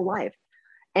known him my whole life.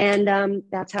 And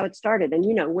that's how it started. And,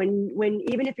 when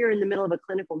even if you're in the middle of a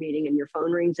clinical meeting and your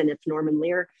phone rings and it's Norman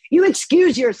Lear, you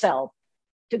excuse yourself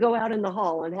to go out in the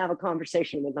hall and have a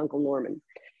conversation with Uncle Norman.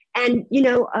 And,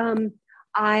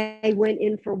 I went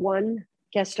in for one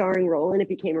guest starring role and it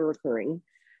became a recurring.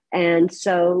 And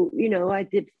so, I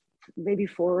did maybe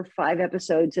 4 or 5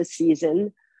 episodes a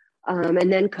season.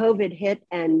 And then COVID hit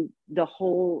and the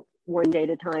whole one day at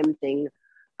a time thing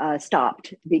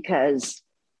stopped because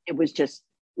it was just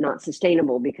not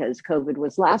sustainable because COVID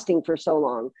was lasting for so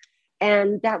long.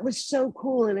 And that was so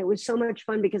cool. And it was so much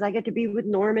fun because I get to be with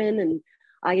Norman and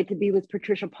I get to be with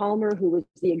Patricia Palmer, who was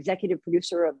the executive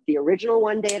producer of the original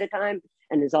One Day at a Time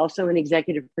and is also an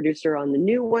executive producer on the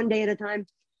new One Day at a Time.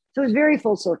 So it was very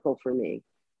full circle for me.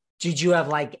 Did you have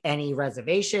like any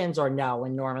reservations or no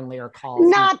when Norman Lear called?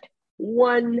 Not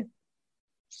 1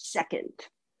 second.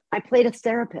 I played a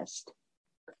therapist.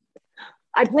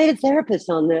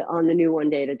 on the new One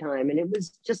Day at a Time. And it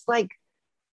was just like,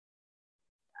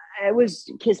 it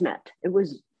was kismet. It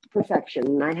was perfection.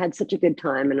 And I had such a good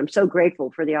time. And I'm so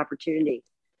grateful for the opportunity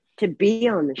to be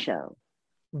on the show.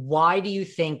 Why do you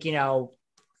think,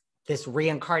 this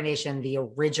reincarnation, the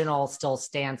original still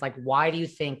stands? Like, why do you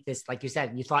think this, like you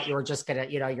said, you thought you were just going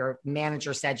to, your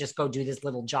manager said, just go do this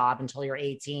little job until you're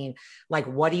 18. Like,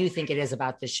 what do you think it is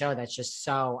about this show that's just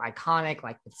so iconic,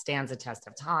 like it stands the test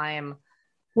of time?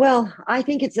 Well, I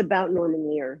think it's about Norman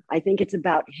Lear. I think it's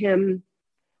about him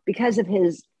because of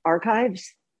his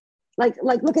archives. Like,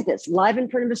 look at this, live in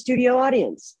front of a studio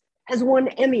audience, has won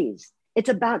Emmys. It's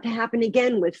about to happen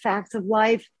again with Facts of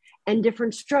Life and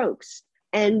Different Strokes.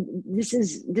 And this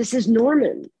is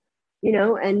Norman,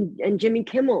 and Jimmy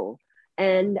Kimmel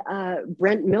and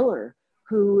Brent Miller,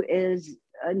 who is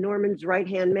Norman's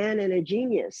right-hand man and a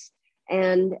genius.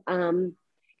 And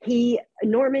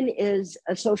Norman is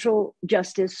a social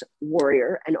justice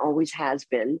warrior and always has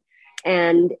been.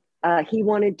 And he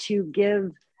wanted to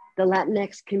give the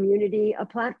Latinx community a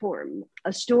platform,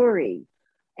 a story.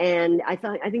 And I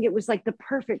think it was like the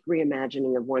perfect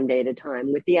reimagining of One Day at a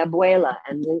Time with the abuela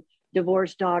and the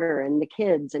divorced daughter and the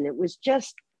kids. And it was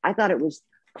just, I thought it was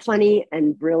funny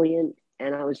and brilliant.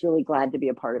 And I was really glad to be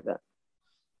a part of it.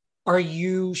 Are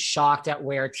you shocked at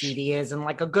where TV is in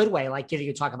like a good way? Like,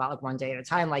 you talk about like One Day at a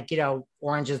Time, like,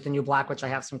 Orange is the New Black, which I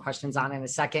have some questions on in a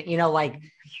second, like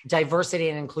diversity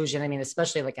and inclusion. I mean,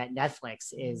 especially like at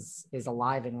Netflix is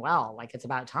alive and well, like it's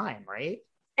about time, right?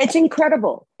 It's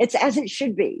incredible. It's as it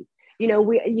should be.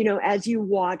 As you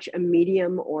watch a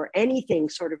medium or anything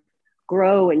sort of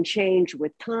grow and change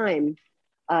with time,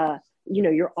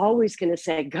 you're always going to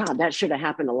say, God, that should have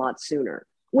happened a lot sooner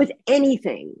with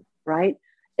anything, right?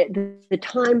 The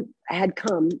time had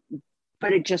come,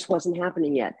 but it just wasn't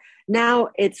happening yet. Now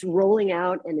it's rolling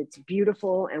out and it's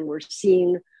beautiful. And we're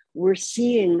seeing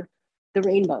the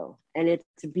rainbow and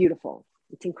it's beautiful.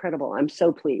 It's incredible. I'm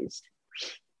so pleased.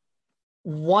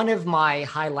 One of my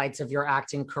highlights of your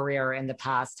acting career in the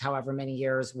past, however many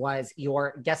years, was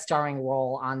your guest starring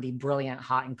role on the brilliant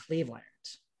Hot in Cleveland.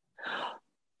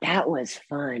 That was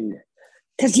fun.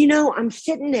 Because, I'm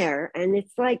sitting there and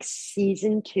it's like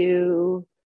season 2.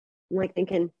 I'm like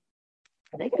thinking,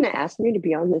 are they going to ask me to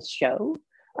be on this show?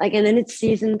 Like, and then it's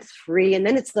season 3. And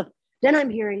then I'm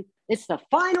hearing it's the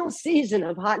final season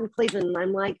of Hot in Cleveland. And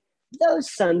I'm like,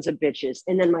 those sons of bitches.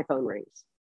 And then my phone rings.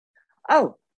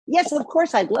 Oh, yes, of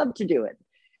course, I'd love to do it.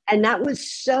 And that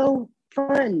was so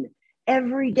fun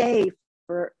every day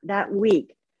for that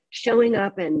week, showing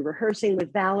up and rehearsing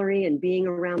with Valerie and being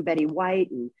around Betty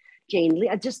White and Jane Lee.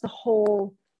 Just the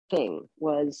whole thing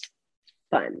was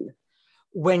fun.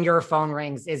 When your phone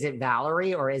rings, is it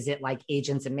Valerie or is it like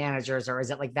agents and managers, or is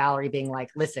it like Valerie being like,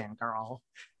 listen, girl?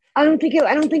 I don't think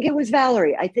it was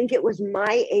Valerie. I think it was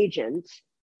my agent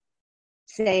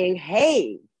saying,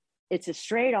 hey, it's a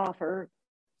straight offer.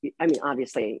 I mean,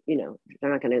 obviously, they're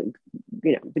not going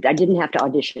to, but I didn't have to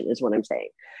audition is what I'm saying.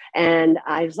 And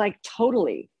I was like,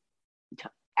 totally.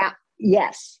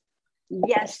 Yes.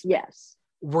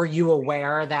 Were you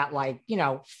aware that like,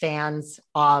 fans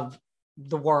of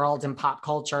the world and pop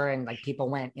culture and like people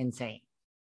went insane?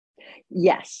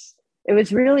 Yes. It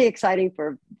was really exciting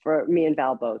for me and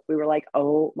Val both. We were like,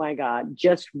 oh my God,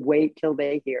 just wait till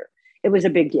they hear. It was a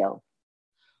big deal.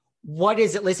 What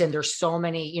is it? Listen, there's so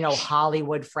many,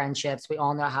 Hollywood friendships. We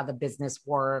all know how the business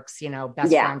works,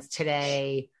 best friends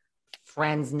today,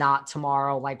 friends not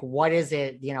tomorrow. Like, what is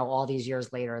it, all these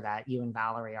years later that you and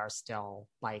Valerie are still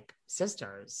like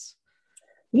sisters?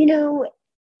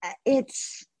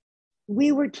 It's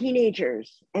we were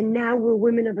teenagers and now we're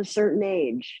women of a certain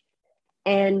age,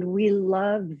 and we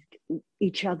loved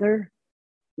each other.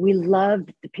 We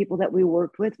loved the people that we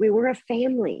worked with. We were a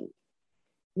family,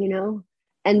 you know,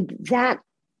 and that,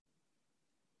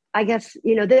 I guess,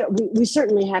 you know, we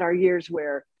certainly had our years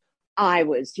where I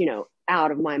was, you know,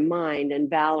 out of my mind, and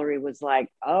Valerie was like,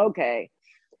 okay,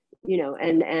 you know,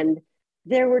 and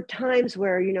there were times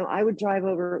where, you know, I would drive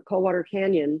over Coldwater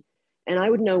Canyon and I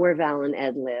would know where Val and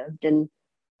Ed lived, and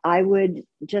I would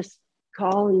just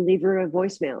call and leave her a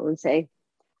voicemail and say,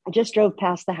 I just drove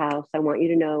past the house. I want you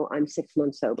to know I'm 6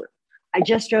 months sober. I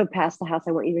just drove past the house.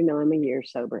 I want you to know I'm a year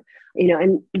sober. You know,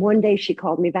 and one day she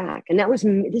called me back, and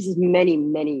this is many,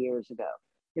 many years ago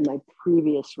in my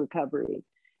previous recovery.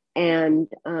 And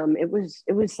it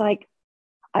was like,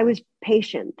 I was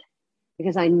patient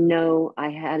because I know I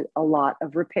had a lot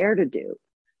of repair to do.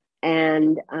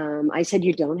 And I said,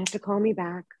 you don't have to call me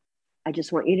back. I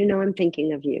just want you to know I'm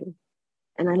thinking of you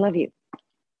and I love you.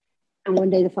 And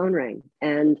one day the phone rang,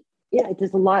 and yeah,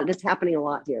 there's a lot that's happening a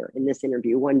lot here in this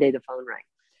interview. One day the phone rang,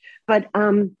 but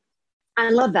I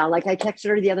love Val. Like, I texted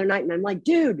her the other night and I'm like,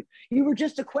 dude, you were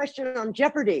just a question on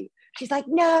Jeopardy. She's like,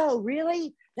 no,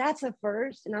 really? That's a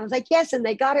first. And I was like, yes. And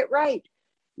they got it right.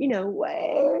 You know,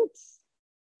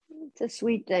 it's a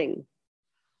sweet thing.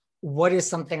 What is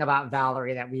something about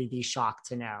Valerie that we'd be shocked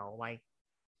to know? Like,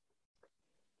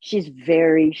 she's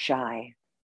very shy.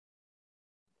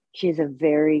 She's a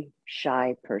very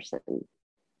shy person.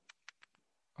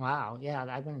 Wow. Yeah,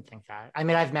 I wouldn't think that. I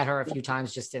mean, I've met her a few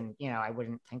times just in, you know, I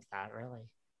wouldn't think that really.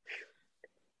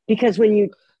 Because when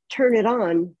you turn it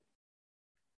on,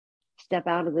 step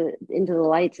out of into the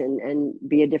lights and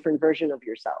be a different version of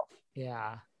yourself.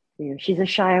 Yeah. You know, she's a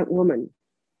shy woman,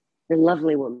 a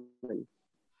lovely woman.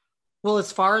 Well,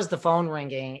 as far as the phone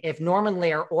ringing, if Norman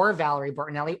Lear or Valerie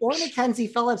Bertinelli or Mackenzie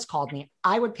Phillips called me,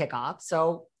 I would pick up.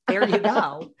 So there you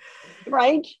go.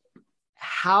 Right.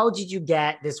 How did you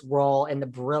get this role in the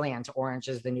brilliant Orange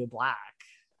is the New Black?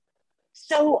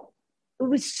 So it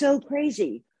was so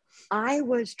crazy. I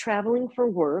was traveling for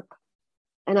work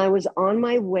and I was on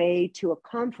my way to a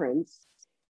conference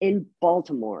in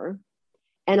Baltimore.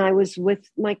 And I was with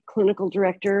my clinical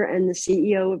director and the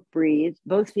CEO of Breathe,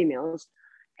 both females,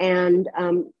 and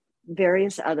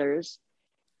various others.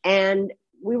 And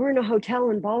we were in a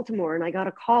hotel in Baltimore, and I got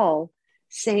a call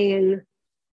saying,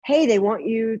 hey, they want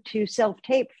you to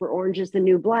self-tape for Orange is the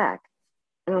New Black.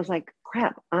 And I was like,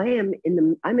 crap, I'm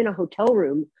in a hotel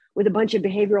room with a bunch of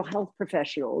behavioral health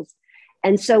professionals.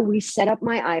 And so we set up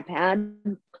my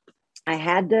iPad. I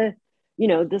had the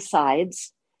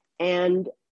sides, and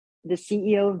the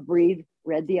CEO of Breathe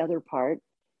read the other part,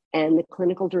 and the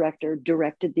clinical director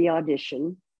directed the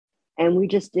audition. And we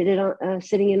just did it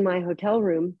sitting in my hotel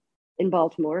room in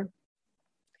Baltimore.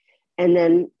 And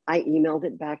then I emailed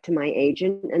it back to my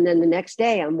agent. And then the next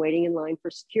day I'm waiting in line for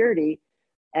security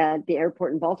at the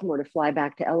airport in Baltimore to fly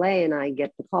back to LA. And I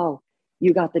get the call,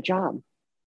 you got the job.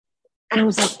 And I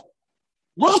was like,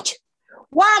 what?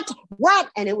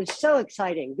 And it was so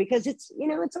exciting because it's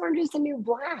Orange is the New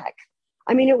Black.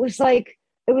 I mean, it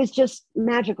was just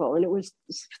magical, and it was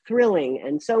thrilling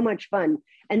and so much fun.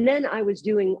 And then I was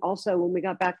doing also, when we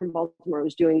got back from Baltimore, I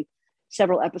was doing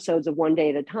several episodes of One Day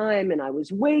at a Time. And I was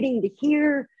waiting to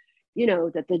hear,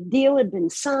 that the deal had been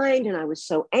signed. And I was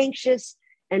so anxious.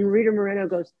 And Rita Moreno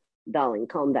goes, darling,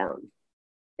 calm down.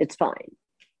 It's fine.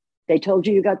 They told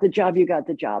you got the job, you got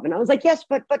the job. And I was like, yes,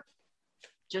 but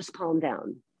just calm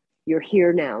down. You're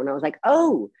here now. And I was like,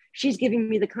 oh, she's giving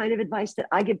me the kind of advice that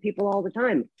I give people all the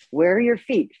time. Where are your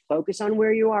feet? Focus on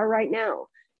where you are right now.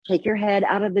 Take your head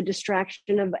out of the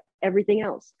distraction of everything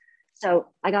else. So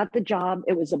I got the job.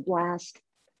 It was a blast.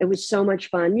 It was so much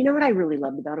fun. You know what I really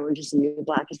loved about Orange is the New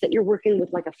Black is that you're working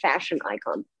with like a fashion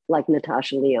icon, like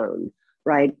Natasha Lyonne,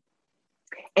 right?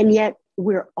 And yet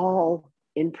we're all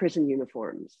in prison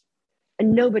uniforms,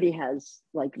 and nobody has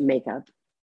like makeup.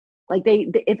 Like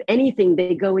they, if anything,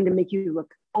 they go in to make you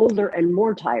look older and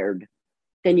more tired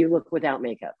than you look without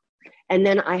makeup. And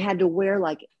then I had to wear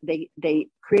they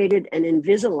created an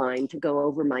Invisalign to go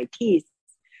over my teeth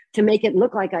to make it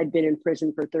look like I'd been in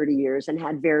prison for 30 years and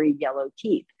had very yellow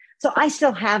teeth. So I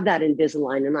still have that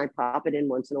Invisalign, and I pop it in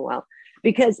once in a while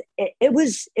because it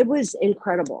was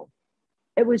incredible.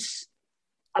 It was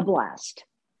a blast.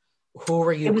 Who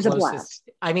were you closest? It was a blast.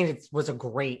 I mean, it was a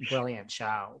great, brilliant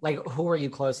show. Like, who were you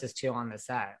closest to on the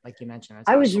set? Like you mentioned.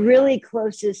 I was really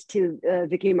closest to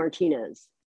Vicky Martinez,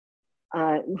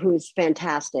 who's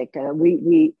fantastic.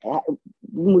 We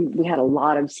had a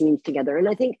lot of scenes together. And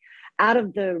I think out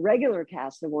of the regular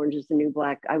cast of Orange is the New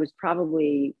Black, I was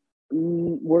probably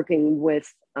working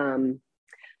with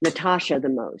Natasha the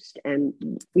most. And,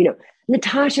 you know,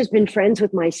 Natasha's been friends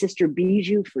with my sister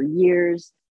Bijou for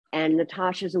years. And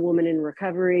Natasha's a woman in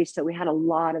recovery. So we had a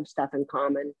lot of stuff in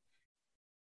common.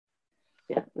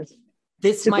 Yeah, it was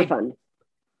super fun.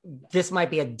 This might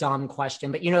be a dumb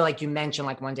question, but, you know, like you mentioned,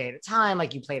 like One Day at a Time,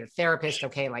 like you played a therapist.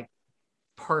 Okay. Like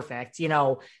perfect, you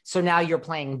know, so now you're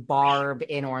playing Barb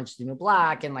in Orange is the New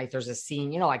Black. And like, there's a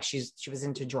scene, you know, like she was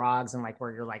into drugs and like,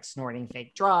 where you're like snorting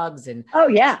fake drugs. And oh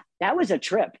yeah, that was a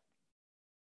trip.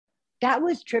 That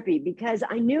was trippy because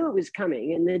I knew it was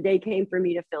coming and the day came for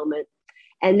me to film it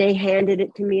and they handed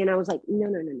it to me. And I was like,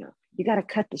 no. You got to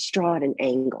cut the straw at an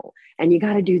angle and you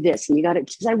got to do this. And you got to,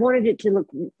 because I wanted it to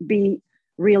be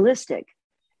realistic.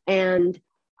 And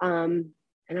I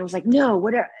was like, no,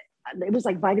 whatever. It was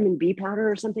like vitamin B powder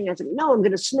or something. I said, no, I'm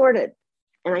going to snort it.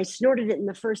 And I snorted it in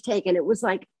the first take. And it was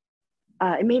like,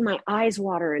 it made my eyes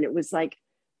water. And it was like,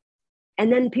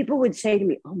 and then people would say to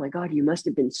me, oh my God, you must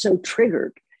have been so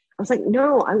triggered. I was like,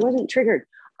 no, I wasn't triggered.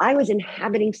 I was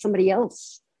inhabiting somebody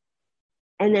else.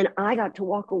 And then I got to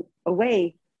walk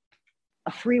away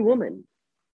a free woman.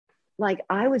 Like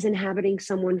I was inhabiting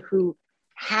someone who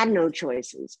had no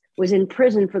choices, was in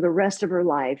prison for the rest of her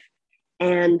life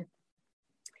and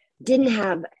didn't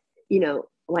have, you know,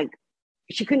 like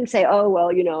she couldn't say, oh,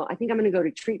 well, you know, I think I'm going to go to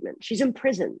treatment. She's in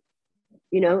prison.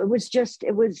 You know, it was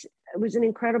an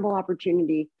incredible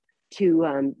opportunity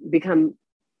to become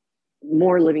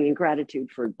more living in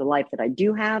gratitude for the life that I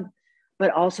do have,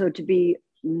 but also to be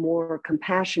more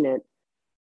compassionate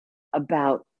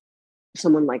about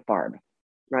someone like Barb,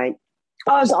 right?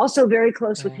 I was also very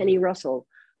close with Henny Russell,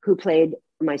 who played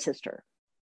my sister.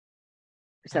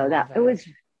 So it was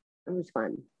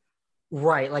fun.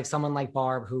 Right. Like someone like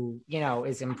Barb who, you know,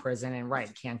 is in prison and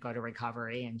can't go to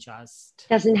recovery and just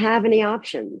doesn't have any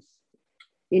options,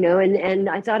 you know, and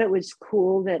I thought it was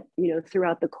cool that, you know,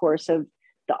 throughout the course of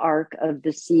the arc of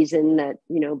the season that,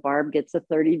 you know, Barb gets a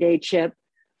 30-day chip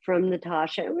from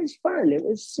Natasha. It was fun. It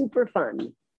was super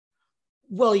fun.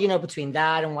 Well, you know, between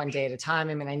that and One Day at a Time,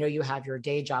 I mean, I know you have your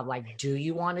day job. Like, do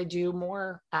you want to do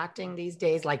more acting these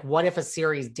days? Like, what if a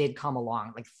series did come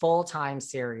along, like full-time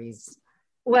series?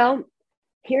 Well,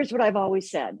 here's what I've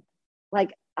always said.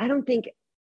 Like, I don't think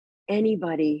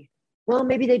anybody, well,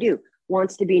 maybe they do,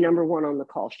 wants to be number one on the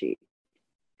call sheet.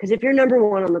 Because if you're number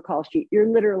one on the call sheet, you're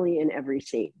literally in every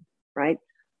scene, right?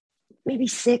 Maybe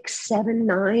 6, 7,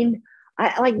 9.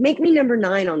 I like, make me number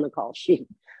 9 on the call sheet.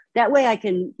 That way I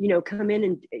can, you know, come in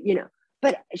and, you know,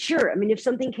 but sure. I mean, if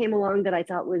something came along that I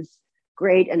thought was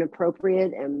great and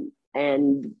appropriate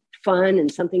and fun and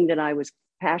something that I was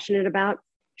passionate about,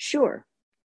 sure.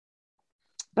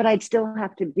 But I'd still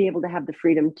have to be able to have the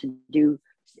freedom to do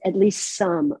at least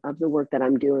some of the work that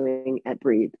I'm doing at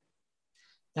Breathe.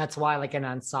 That's why like an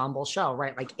ensemble show,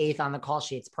 right? Like 8th on the call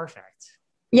sheet's perfect.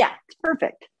 Yeah, it's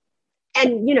perfect.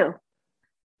 And, you know,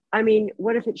 I mean,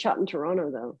 what if it's shot in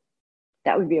Toronto though?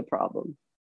 That would be a problem.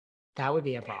 That would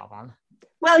be a problem.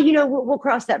 Well, you know, we'll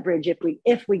cross that bridge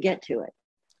if we get to it.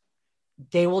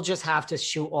 They will just have to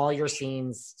shoot all your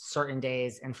scenes certain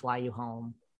days and fly you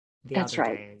home the That's other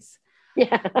right. days.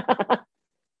 Yeah.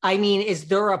 I mean, is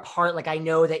there a part, like I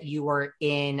know that you were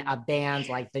in a band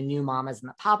like the New Mamas and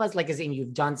the Papas, like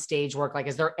you've done stage work, like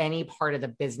is there any part of the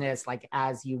business, like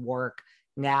as you work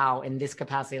now in this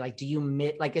capacity, like do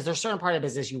you like, is there a certain part of the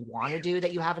business you want to do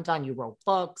that you haven't done? You wrote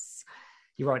books,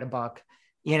 you wrote a book,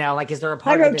 you know, like is there a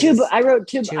part I wrote of the business? I wrote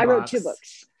two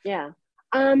books. Yeah.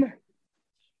 I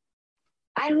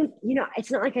don't, you know,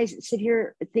 it's not like I sit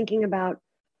here thinking about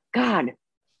God,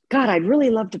 I'd really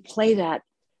love to play that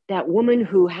woman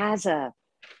who has a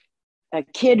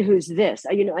kid who's this,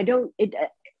 you know, I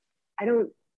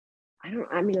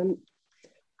mean,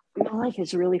 my life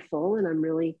is really full and I'm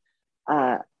really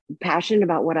passionate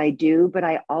about what I do, but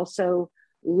I also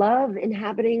love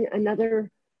inhabiting another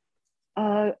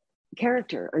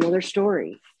character, another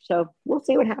story. So we'll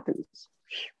see what happens.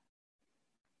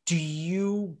 Do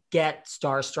you get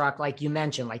starstruck? Like you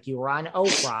mentioned, like you were on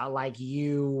Oprah, like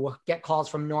you get calls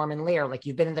from Norman Lear, like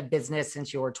you've been in the business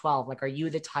since you were 12. Like, are you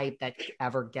the type that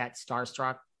ever gets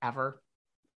starstruck ever?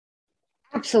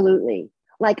 Absolutely.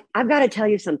 Like, I've got to tell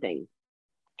you something.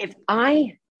 If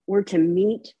I were to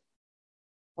meet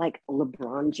like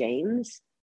LeBron James,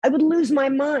 I would lose my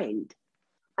mind.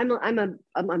 I'm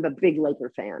a big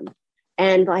Laker fan.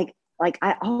 And like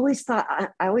I always thought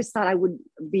I would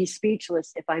be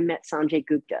speechless if I met Sanjay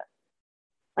Gupta.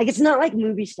 Like, it's not like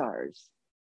movie stars,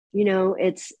 you know,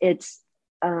 it's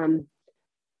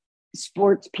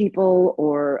sports people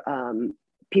or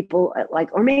people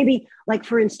like, or maybe like,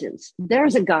 for instance,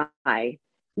 there's a guy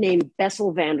named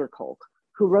Bessel van der Kolk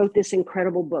who wrote this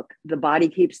incredible book, The Body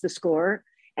Keeps the Score.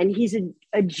 And he's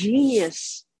a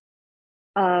genius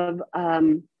of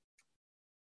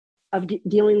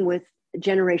dealing with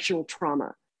generational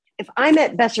trauma. If I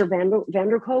met Besser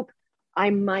Vanderkolk, I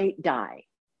might die.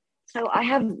 So I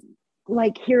have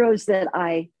like heroes that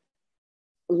I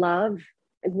love.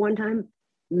 At one time,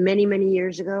 many, many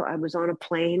years ago, I was on a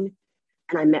plane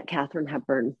and I met Katharine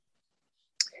Hepburn.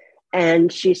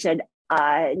 And she said,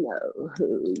 I know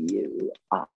who you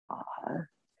are.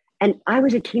 And I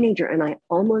was a teenager and I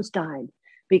almost died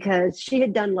because she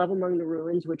had done Love Among the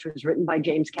Ruins, which was written by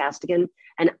James Castigan.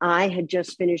 And I had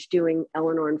just finished doing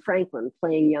Eleanor and Franklin,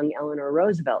 playing young Eleanor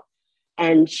Roosevelt.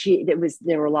 And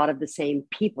there were a lot of the same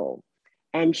people.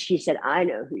 And she said, I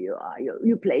know who you are.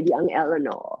 You played young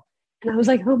Eleanor. And I was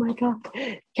like, oh my God,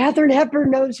 Katharine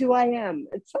Hepburn knows who I am.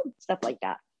 It's stuff like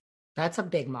that. That's a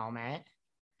big moment.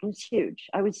 It was huge.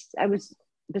 I was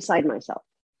beside myself.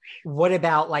 What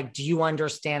about like, do you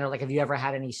understand, or like, have you ever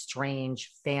had any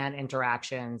strange fan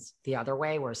interactions the other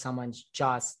way where someone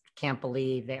just can't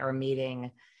believe they are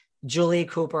meeting Julie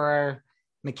Cooper,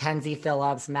 Mackenzie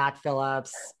Phillips, Matt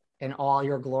Phillips in all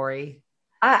your glory?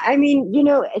 I mean,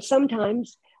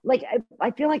 sometimes like I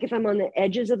feel like if I'm on the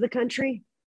edges of the country,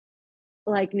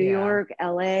 like New York,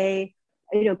 LA,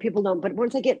 people don't, but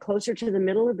once I get closer to the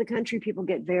middle of the country, people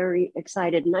get very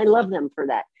excited and I love them for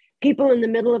that. People in the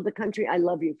middle of the country, I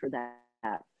love you for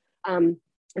that. And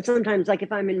sometimes like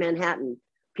if I'm in Manhattan,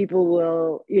 people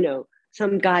will,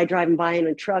 some guy driving by in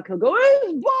a truck, he'll go, hey,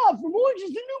 it's Bob from Orange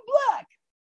is the New Black.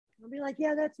 I'll be like,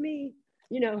 yeah, that's me,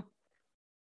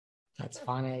 That's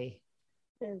funny.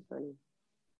 It's funny.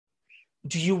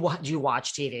 Do you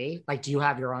watch TV? Like, do you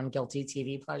have your own guilty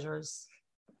TV pleasures?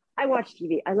 I watch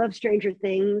TV. I love Stranger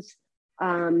Things.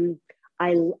 I'm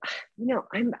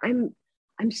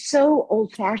so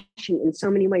old fashioned in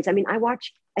so many ways. I mean, I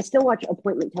still watch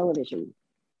appointment television.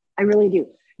 I really do.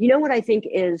 You know what I think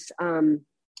is a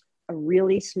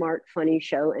really smart, funny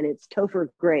show, and it's Topher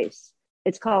Grace.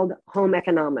 It's called Home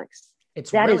Economics.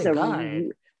 It's really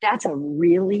good. That's a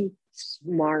really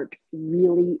smart,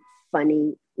 really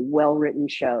funny, well-written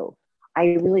show.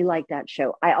 I really like that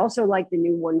show. I also like the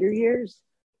new Wonder Years.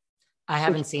 I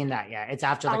haven't seen that yet. It's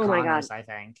after the Conners, I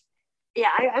think. Yeah,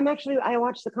 I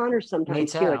watch the Conners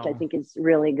sometimes too, which I think is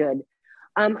really good.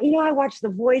 I watch The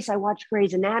Voice. I watch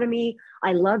Grey's Anatomy.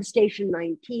 I love Station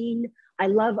 19. I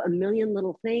love A Million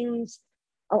Little Things.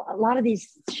 A lot of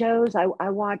these shows I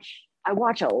watch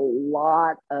a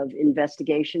lot of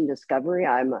investigation discovery.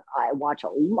 I watch a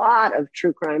lot of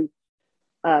true crime,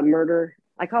 murder.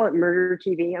 I call it murder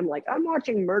TV. I'm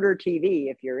watching murder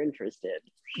TV if you're interested.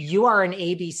 You are an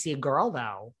ABC girl,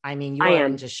 though. I mean, you are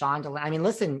into Shonda. I mean,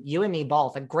 listen, you and me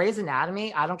both. Like Grey's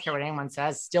Anatomy, I don't care what anyone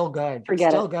says, still good.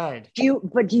 Still good. Do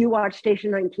you watch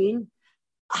Station 19?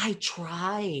 I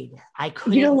tried. I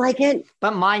couldn't. You don't like it?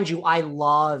 But mind you, I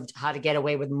loved How to Get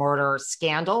Away with Murder.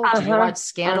 Scandal. Did you watch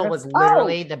Scandal? Was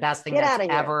literally the best thing that's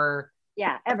ever.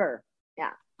 Yeah, ever.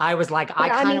 Yeah. I was like, I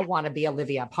kind of want to be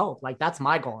Olivia Pope. Like, that's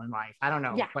my goal in life. I don't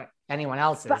know what anyone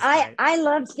else is. But I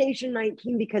love Station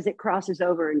 19 because it crosses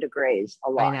over into Grey's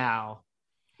a lot. I know.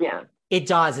 Yeah. It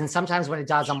does. And sometimes when it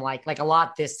does, I'm like a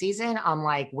lot this season, I'm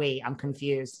like, wait, I'm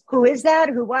confused. Who is that?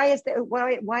 Why is that?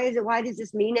 Why is it? Why does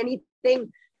this mean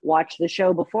anything? Watch the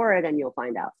show before it and you'll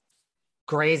find out.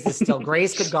 Grey's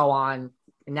could go on.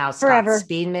 And now Scott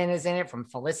Speedman is in it from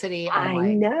Felicity.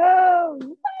 I know.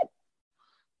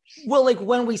 Well, like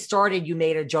when we started, you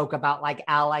made a joke about like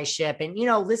allyship and,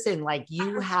 listen, like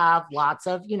you have lots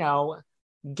of,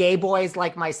 gay boys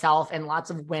like myself and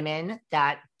lots of women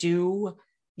that do,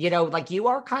 like you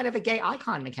are kind of a gay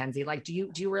icon, Mackenzie. Like, do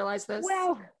you realize this?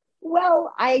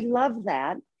 Well, I love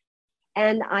that.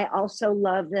 And I also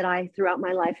love that I, throughout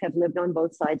my life, have lived on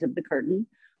both sides of the curtain.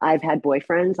 I've had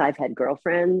boyfriends, I've had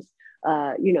girlfriends,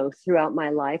 throughout my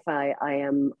life, I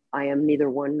am neither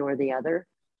one nor the other.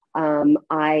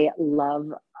 I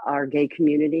love our gay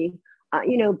community.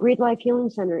 Breathe Life Healing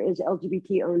Center is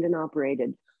LGBT owned and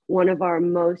operated. One of our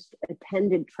most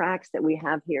attended tracks that we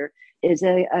have here is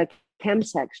a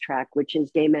chemsex track, which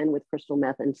is gay men with crystal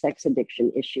meth and sex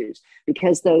addiction issues,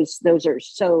 because those are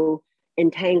so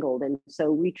entangled. And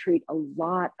so we treat a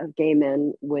lot of gay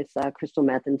men with crystal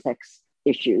meth and sex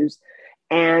issues.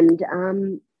 And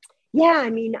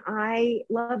I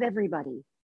love everybody.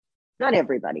 Not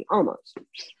everybody, almost.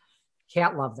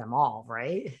 Can't love them all,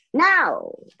 right?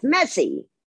 No, it's messy.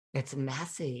 It's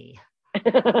messy.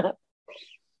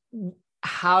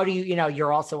 How do you,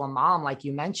 you're also a mom, like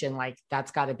you mentioned, like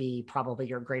that's got to be probably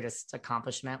your greatest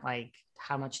accomplishment. Like,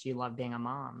 how much do you love being a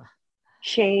mom?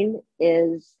 Shane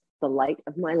is the light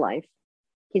of my life.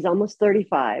 He's almost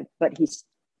 35, but he's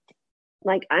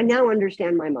like, I now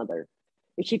understand my mother.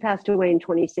 She passed away in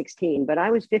 2016, but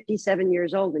I was 57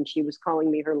 years old and she was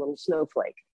calling me her little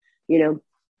snowflake. You know,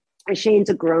 Shane's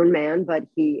a grown man, but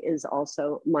he is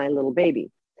also my little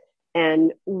baby.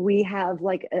 And we have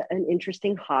like an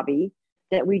interesting hobby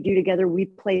that we do together. We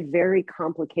play very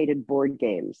complicated board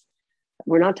games.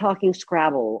 We're not talking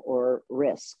Scrabble or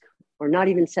Risk or not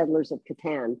even Settlers of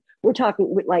Catan. We're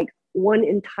talking like one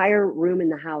entire room in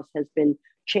the house has been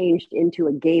changed into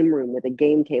a game room with a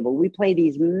game table. We play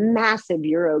these massive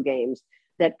Euro games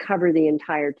that cover the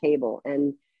entire table.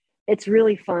 And it's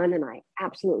really fun. And I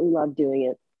absolutely love doing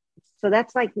it. So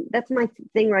that's my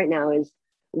thing right now is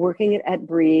working at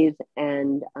Breathe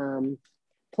and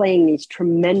playing these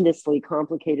tremendously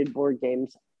complicated board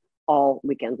games all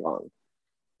weekend long.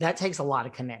 That takes a lot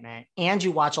of commitment. And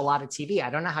you watch a lot of TV.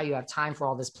 I don't know how you have time for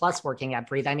all this plus working at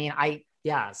Breathe. I mean,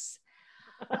 yes.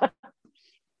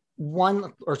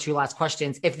 One or two last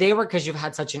questions. If they were, because you've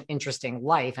had such an interesting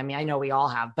life, I mean, I know we all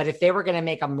have, but if they were going to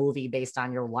make a movie based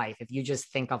on your life, if you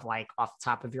just think of like off the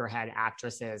top of your head,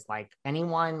 actresses, like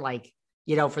anyone, like,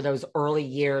 you know, for those early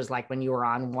years, like when you were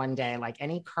on One Day, like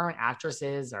any current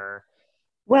actresses or.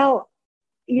 Well,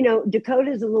 you know,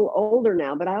 Dakota's a little older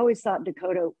now, but I always thought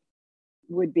Dakota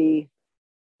would be,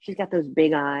 she's got those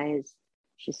big eyes.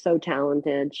 She's so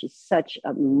talented. She's such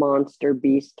a monster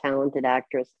beast, talented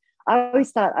actress. I always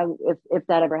thought if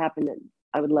that ever happened, that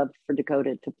I would love for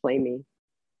Dakota to play me.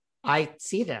 I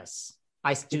see this.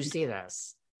 I do see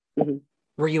this. Mm-hmm.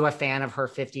 Were you a fan of her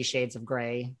 50 Shades of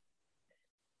Grey?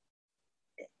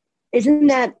 Isn't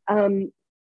that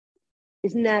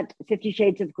 50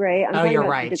 Shades of Grey? Oh, you're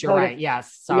right. Dakota. You're right.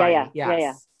 Yes. Sorry.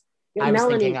 Yeah.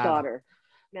 Melanie's daughter.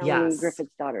 Melanie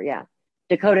Griffith's daughter. Yeah.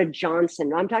 Dakota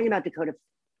Johnson. I'm talking about Dakota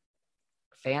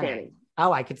Fanning.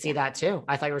 Oh, I could see that too.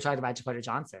 I thought you were talking about Dakota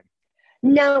Johnson.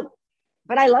 No,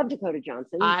 but I love Dakota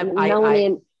Johnson.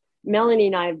 Melanie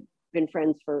and I have been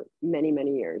friends for many,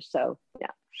 many years. So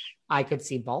yeah. I could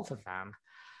see both of them.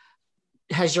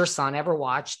 Has your son ever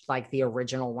watched like the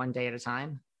original One Day at a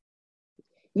Time?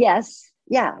 Yes.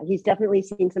 Yeah. He's definitely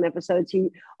seen some episodes. He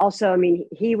also, I mean,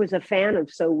 he was a fan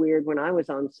of So Weird when I was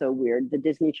on So Weird, the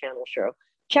Disney Channel show.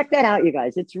 Check that out, you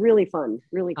guys. It's really fun.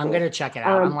 Really cool. I'm going to check it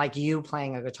out. I'm like you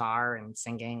playing a guitar and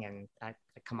singing and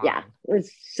come on. Yeah, it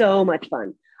was so much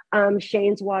fun.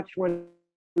 Shane's watched One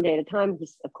Day at a Time.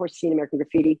 He's, of course, seen American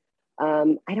Graffiti.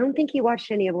 I don't think he watched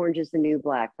any of Orange is the New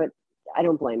Black, but I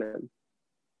don't blame him.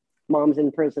 Mom's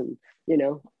in prison, you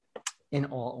know. In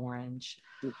all orange.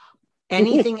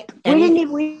 Anything.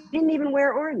 We didn't even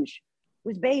wear orange. It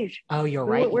was beige. Oh, you're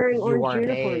right. Wearing you orange wore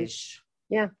uniforms. Beige.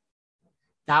 Yeah.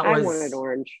 I wanted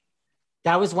orange.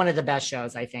 That was one of the best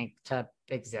shows, I think, to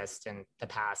exist in the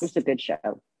past. It's a good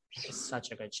show. It's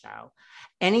such a good show.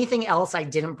 Anything else I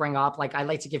didn't bring up? Like, I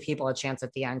like to give people a chance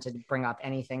at the end to bring up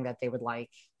anything that they would like,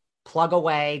 plug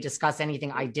away, discuss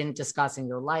anything I didn't discuss in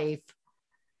your life.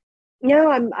 No,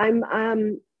 I'm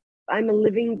a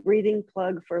living, breathing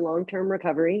plug for long-term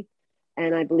recovery,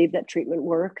 and I believe that treatment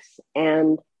works.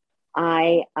 And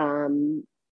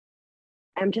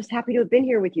I'm just happy to have been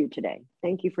here with you today.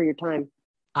 Thank you for your time.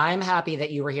 I'm happy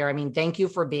that you were here. I mean, thank you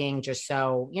for being just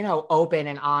so, you know, open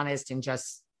and honest and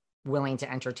just willing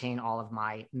to entertain all of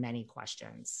my many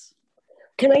questions.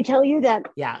 Can I tell you that?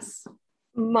 Yes.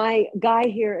 My guy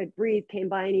here at Breathe came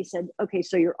by and he said, okay,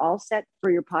 so you're all set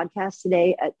for your podcast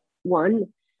today at 1.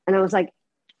 And I was like,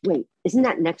 wait, isn't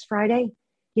that next Friday?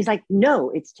 He's like, no,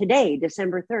 it's today,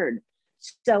 December 3rd.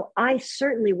 So I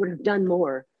certainly would have done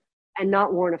more and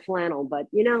not worn a flannel, but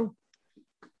you know,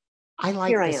 I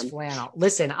like this flannel.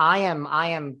 Listen, I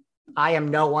am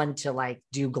no one to like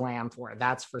do glam for.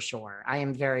 That's for sure. I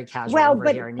am very casual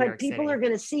here in New York City. But people are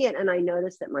going to see it. And I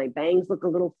noticed that my bangs look a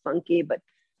little funky, but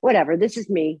whatever. This is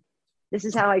me. This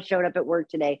is how I showed up at work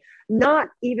today, not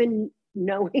even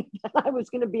knowing that I was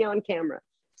going to be on camera.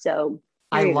 So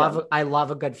I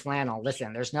love a good flannel.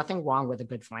 Listen, there's nothing wrong with a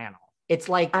good flannel. It's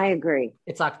like, I agree.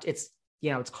 It's you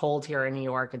know, it's cold here in New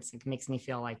York. It makes me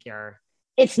feel like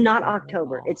it's not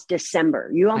October. It's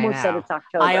December. You almost said it's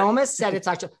October. I almost said it's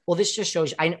October. Well, this just shows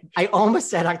you, I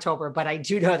almost said October, but I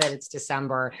do know that it's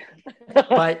December.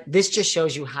 But this just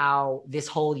shows you how this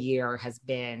whole year has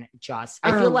been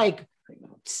I feel like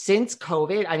since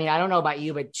COVID, I mean, I don't know about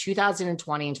you, but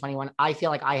 2020 and 21, I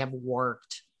feel like I have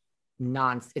worked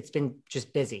it's been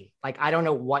just busy. Like, I don't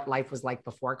know what life was like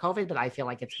before COVID, but I feel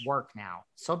like it's work now.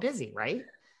 So busy, right?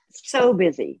 So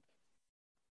busy.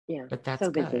 Yeah. But that's so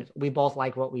good. Busy. We both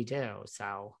like what we do.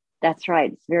 So that's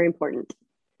right. It's very important.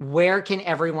 Where can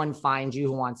everyone find you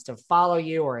who wants to follow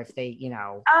you, or if they, you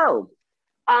know?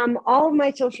 All of my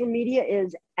social media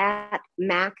is at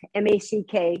Mack,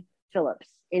 MACK Phillips,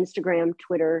 Instagram,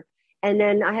 Twitter, And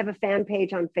then I have a fan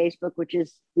page on Facebook, which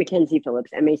is Mackenzie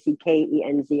Phillips, Mackenzie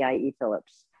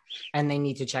Phillips. And they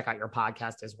need to check out your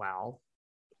podcast as well.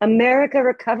 America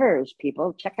Recovers,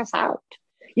 people. Check us out.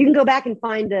 You can go back and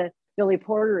find the Billy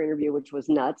Porter interview, which was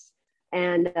nuts.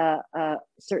 And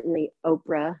certainly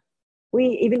Oprah. We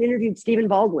even interviewed Stephen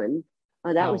Baldwin.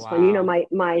 That was fun. You know,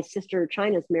 my sister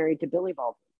China's married to Billy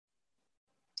Baldwin.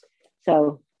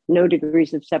 So no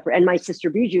degrees of separate. And my sister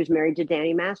Bijou is married to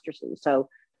Danny Masterson. So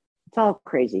it's all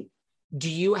crazy. Do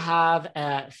you have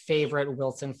a favorite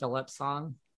Wilson Phillips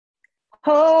song?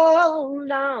 Hold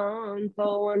on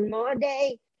for one more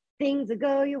day. Things will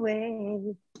go your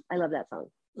way. I love that song.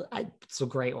 It's a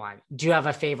great one. Do you have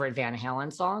a favorite Van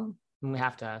Halen song? We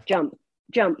have to Jump.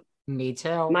 Me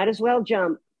too. Might as well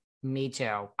jump. Me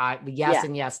too.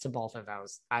 And yes to both of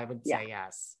those. I would say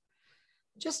yes.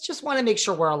 Just want to make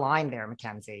sure we're aligned there,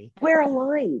 Mackenzie. We're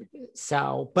aligned.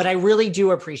 So, but I really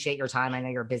do appreciate your time. I know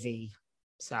you're busy.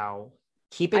 So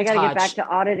keep in touch. I got to get back to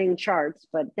auditing charts,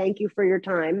 but thank you for your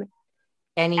time.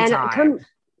 Anytime.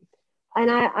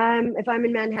 And if I'm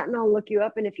in Manhattan, I'll look you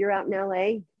up. And if you're out in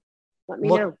LA, let me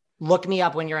know. Look me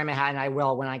up when you're in Manhattan. I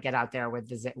will when I get out there with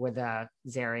the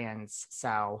Zarians.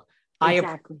 So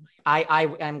exactly.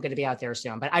 I am going to be out there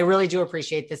soon. But I really do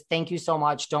appreciate this. Thank you so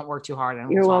much. Don't work too hard. And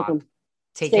you're welcome.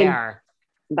 Take care.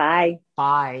 Bye.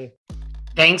 Bye.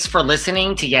 Thanks for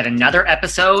listening to yet another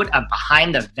episode of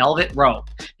Behind the Velvet Rope.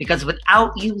 Because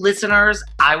without you listeners,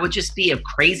 I would just be a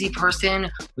crazy person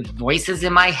with voices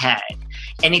in my head.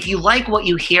 And if you like what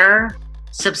you hear,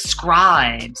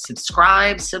 subscribe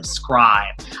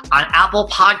on Apple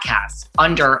Podcasts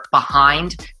under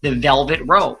Behind the Velvet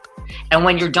Rope. And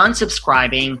when you're done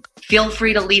subscribing, feel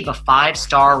free to leave a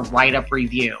 5-star write-up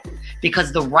review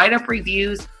because the write-up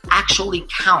reviews actually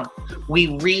count.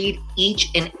 We read each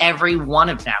and every one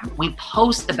of them. We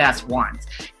post the best ones,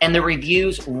 and the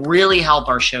reviews really help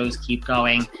our shows keep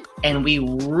going. And we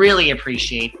really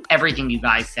appreciate everything you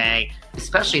guys say,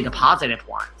 especially the positive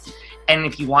ones. And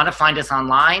if you want to find us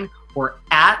online, we're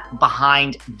at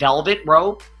Behind Velvet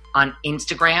Rope on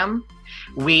Instagram.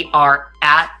 We are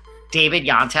at David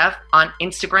Yontef on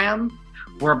Instagram.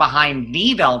 We're Behind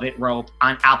the Velvet Rope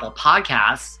on Apple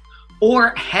Podcasts.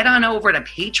 Or head on over to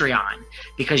Patreon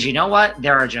because you know what?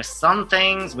 There are just some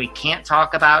things we can't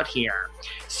talk about here.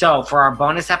 So for our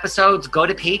bonus episodes, go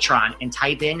to Patreon and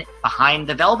type in Behind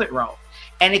the Velvet Rope.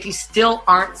 And if you still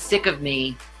aren't sick of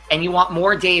me and you want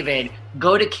more David,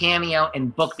 go to Cameo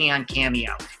and book me on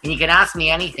Cameo. And you can ask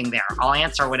me anything there. I'll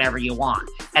answer whatever you want.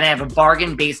 And I have a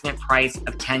bargain basement price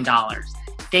of $10.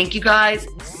 Thank you guys.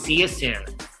 See you soon.